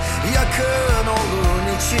ölüme yakın olduğun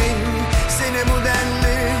için, seni bu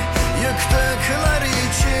denli yıktıkları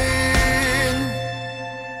için.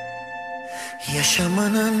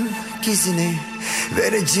 Yaşamanın gizini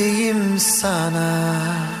vereceğim sana,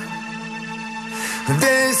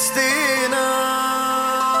 Destina.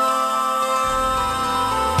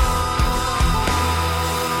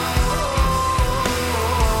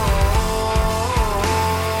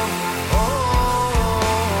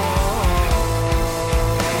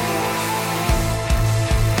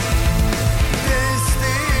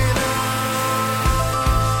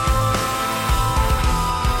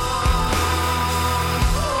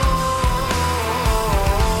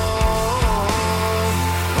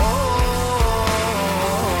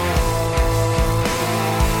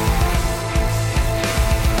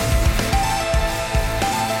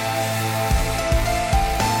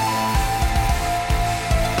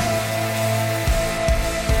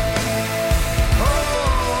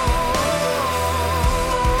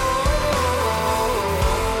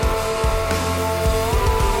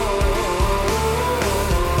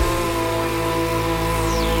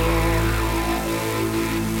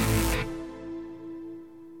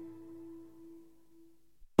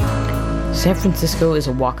 San Francisco is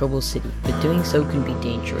a walkable city, but doing so can be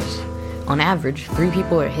dangerous. On average, 3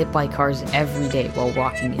 people are hit by cars every day while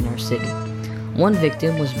walking in our city. One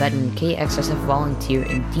victim was veteran KXSF volunteer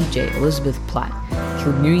and DJ Elizabeth Platt,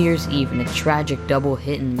 killed New Year's Eve in a tragic double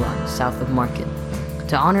hit-and-run south of Market.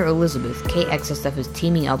 To honor Elizabeth, KXSF is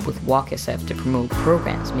teaming up with WalkSF to promote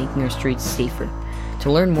programs making our streets safer.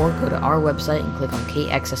 To learn more, go to our website and click on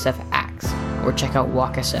KXSF Acts, or check out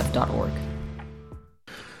walksf.org.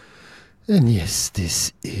 And yes,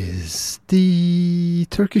 this is the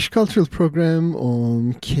Turkish Cultural Program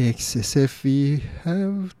on KXSF. We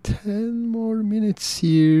have 10 more minutes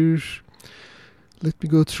here. Let me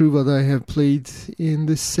go through what I have played in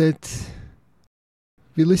the set.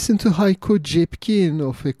 We listened to Hayko Cepkin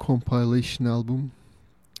of a compilation album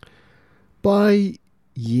by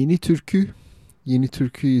Yeni Türkü. Yeni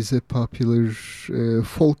Türkü is a popular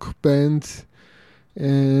folk band,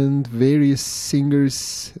 and various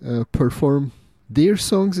singers perform their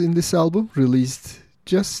songs in this album, released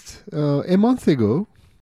just a month ago.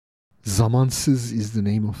 Zamansız is the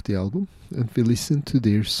name of the album, and we listened to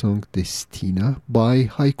their song Destina by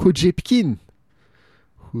Hayko Cepkin,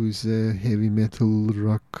 who is a heavy metal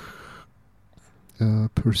rock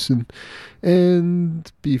person. And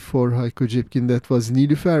before Hayko Cepkin, that was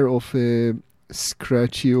Nilüfer of a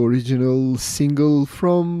scratchy original single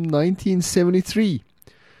from 1973.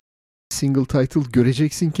 Single titled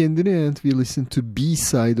Göreceksin Kendini, and we listened to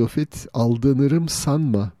B-side of it, Aldanırım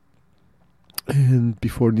Sanma. And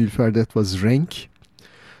before Nilüfer, that was Renk,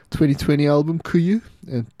 2020 album Kıyı,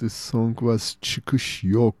 and the song was Çıkış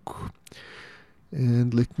Yok.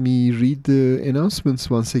 And let me read the announcements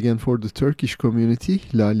once again for the Turkish community.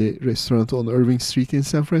 Lale Restaurant on Irving Street in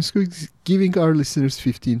San Francisco is giving our listeners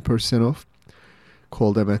 15% off.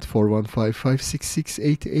 Call them at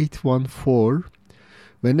 415-566-8814.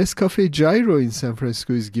 Venice Cafe Gyro in San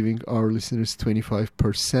Francisco is giving our listeners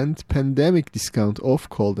 25% pandemic discount off.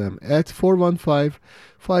 Call them at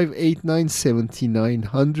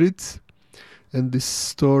 415-589-7900. And this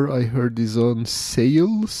store, I heard, is on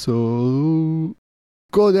sale, so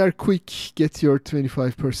go there quick, get your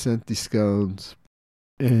 25% discount.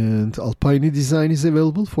 And Alpine Design is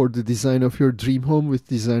available for the design of your dream home with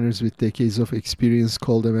designers with decades of experience.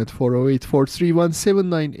 Call them at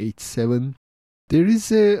 408-431-7987. There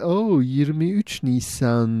is a, 23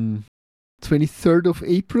 Nisan, 23rd of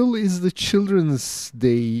April is the Children's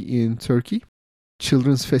Day in Turkey.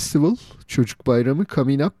 Children's Festival, Çocuk Bayramı,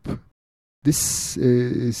 coming up this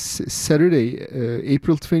Saturday,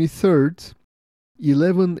 April 23rd.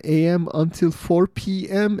 11 a.m. until 4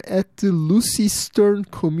 p.m. at the Lucy Stern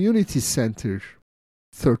Community Center,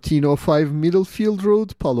 1305 Middlefield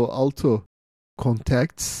Road, Palo Alto.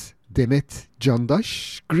 Contacts Demet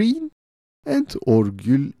Candaş Green and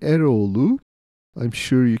Orgül Eroğlu. I'm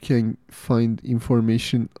sure you can find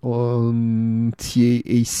information on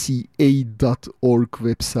taaca.org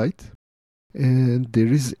website. And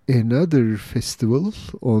there is another festival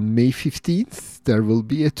on May 15th. There will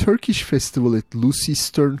be a Turkish festival at Lucy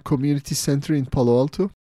Stern Community Center in Palo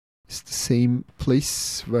Alto. It's the same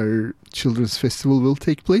place where Children's Festival will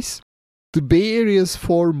take place. The Bay Area's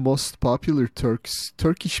 4 most popular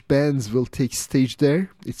Turkish bands will take stage there.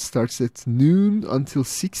 It starts at noon until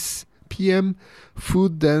 6 p.m.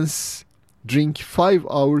 Food, dance, drink,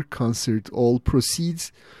 5-hour concert. All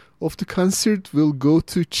proceeds of the concert will go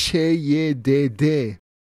to ÇYDD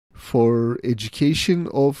for Education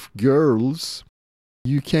of Girls.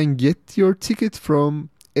 You can get your ticket from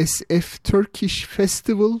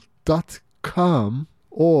sfturkishfestival.com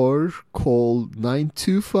or call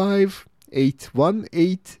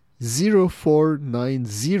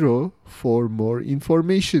 925-818-0490 for more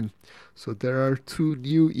information. So there are 2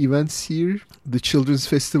 new events here. The Children's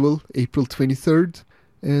Festival, April 23rd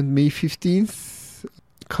and May 15th.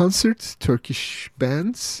 Concert, Turkish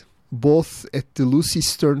bands, both at the Lucy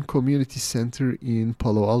Stern Community Center in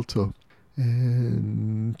Palo Alto.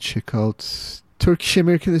 And check out Turkish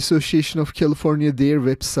American Association of California, their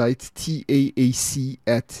website,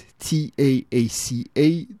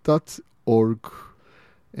 taac@taaca.org.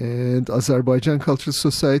 And Azerbaijan Cultural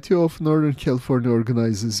Society of Northern California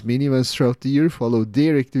organizes many events throughout the year. Follow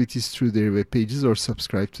their activities through their web pages or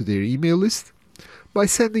subscribe to their email list by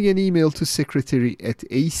sending an email to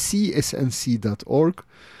secretary@acsnc.org.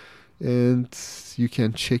 And you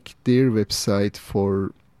can check their website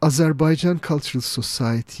for Azerbaijan Cultural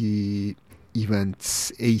Society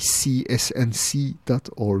events,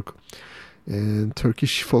 acsnc.org. And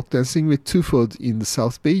Turkish folk dancing with Tufod in the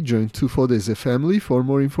South Bay. Join Tufod as a family. For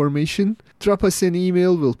more information, drop us an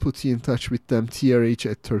email. We'll put you in touch with them,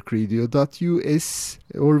 trh@turkradio.us,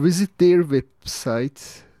 or visit their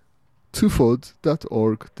website,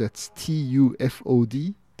 tufod.org. That's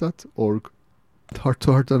tufod.org. Heart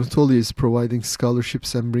to Heart Anatolia is providing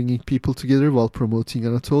scholarships and bringing people together while promoting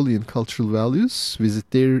Anatolian cultural values.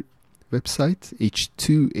 Visit their website,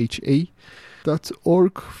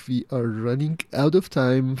 h2ha.org. We are running out of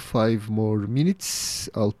time. 5 more minutes.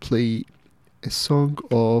 I'll play a song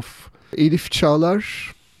of Elif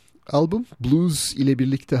Çağlar album, Blues ile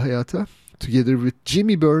Birlikte Hayata, together with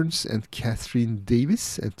Jimmy Burns and Catherine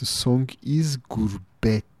Davis, and the song is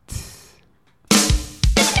Gurbet.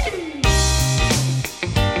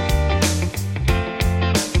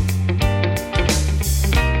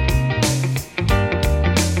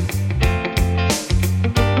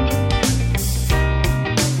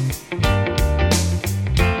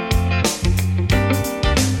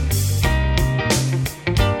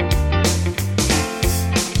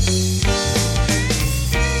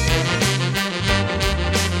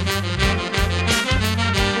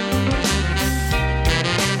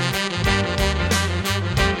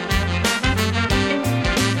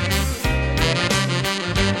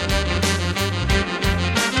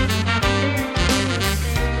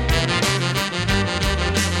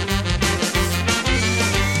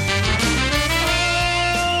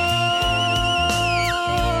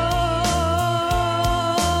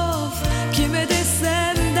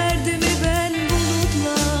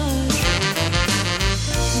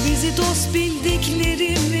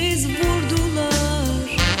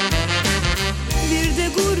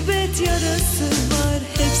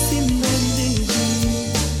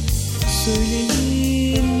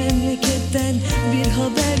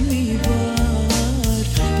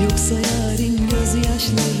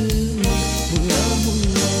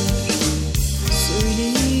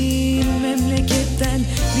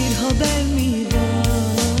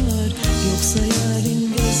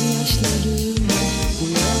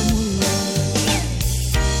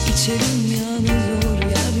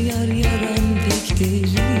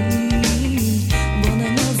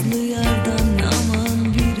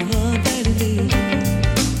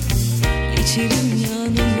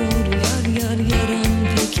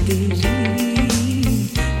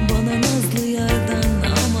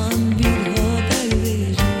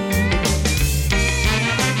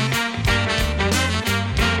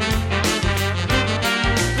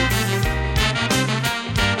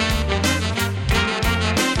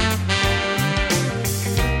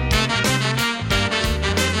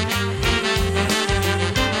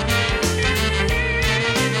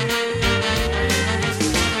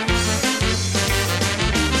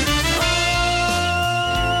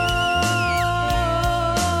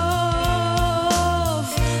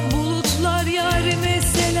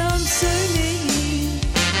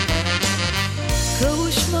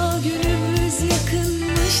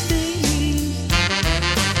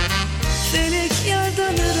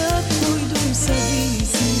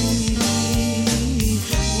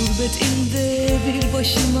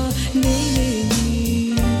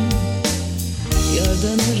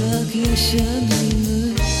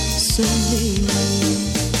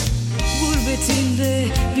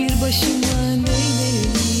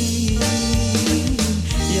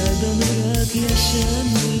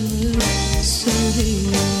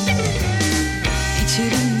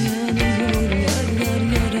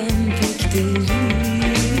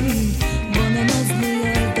 Bana nazlı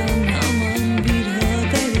yardan aman bir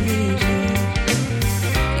haber ver.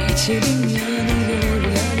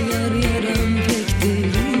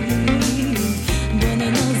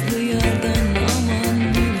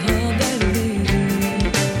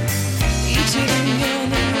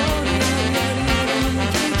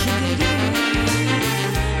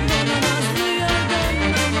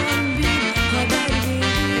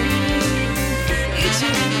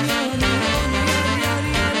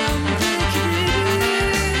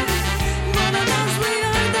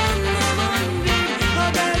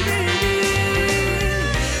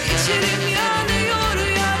 İçerim yanıyor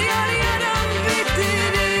yar yar yaram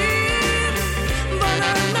bittirir.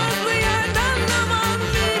 Bana nazlı yardan aman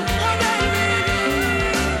bir haber verin.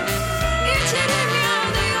 İçerim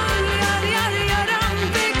yanıyor yar yar yaram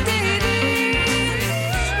bittirir.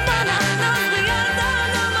 Bana nazlı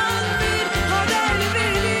yardan aman bir haber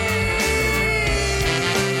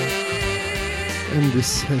And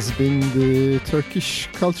this has been the Turkish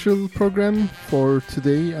Cultural Program for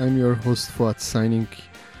today. I'm your host Fuat signing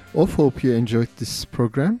off. Hope you enjoyed this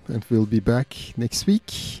program and we'll be back next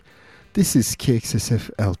week. This is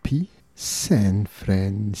KXSF LP San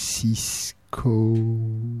Francisco.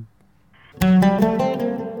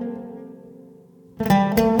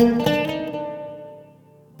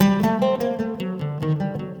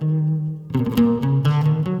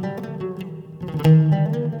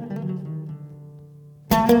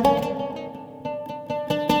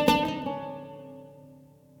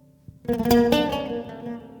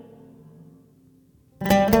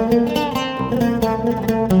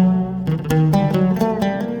 Thank you.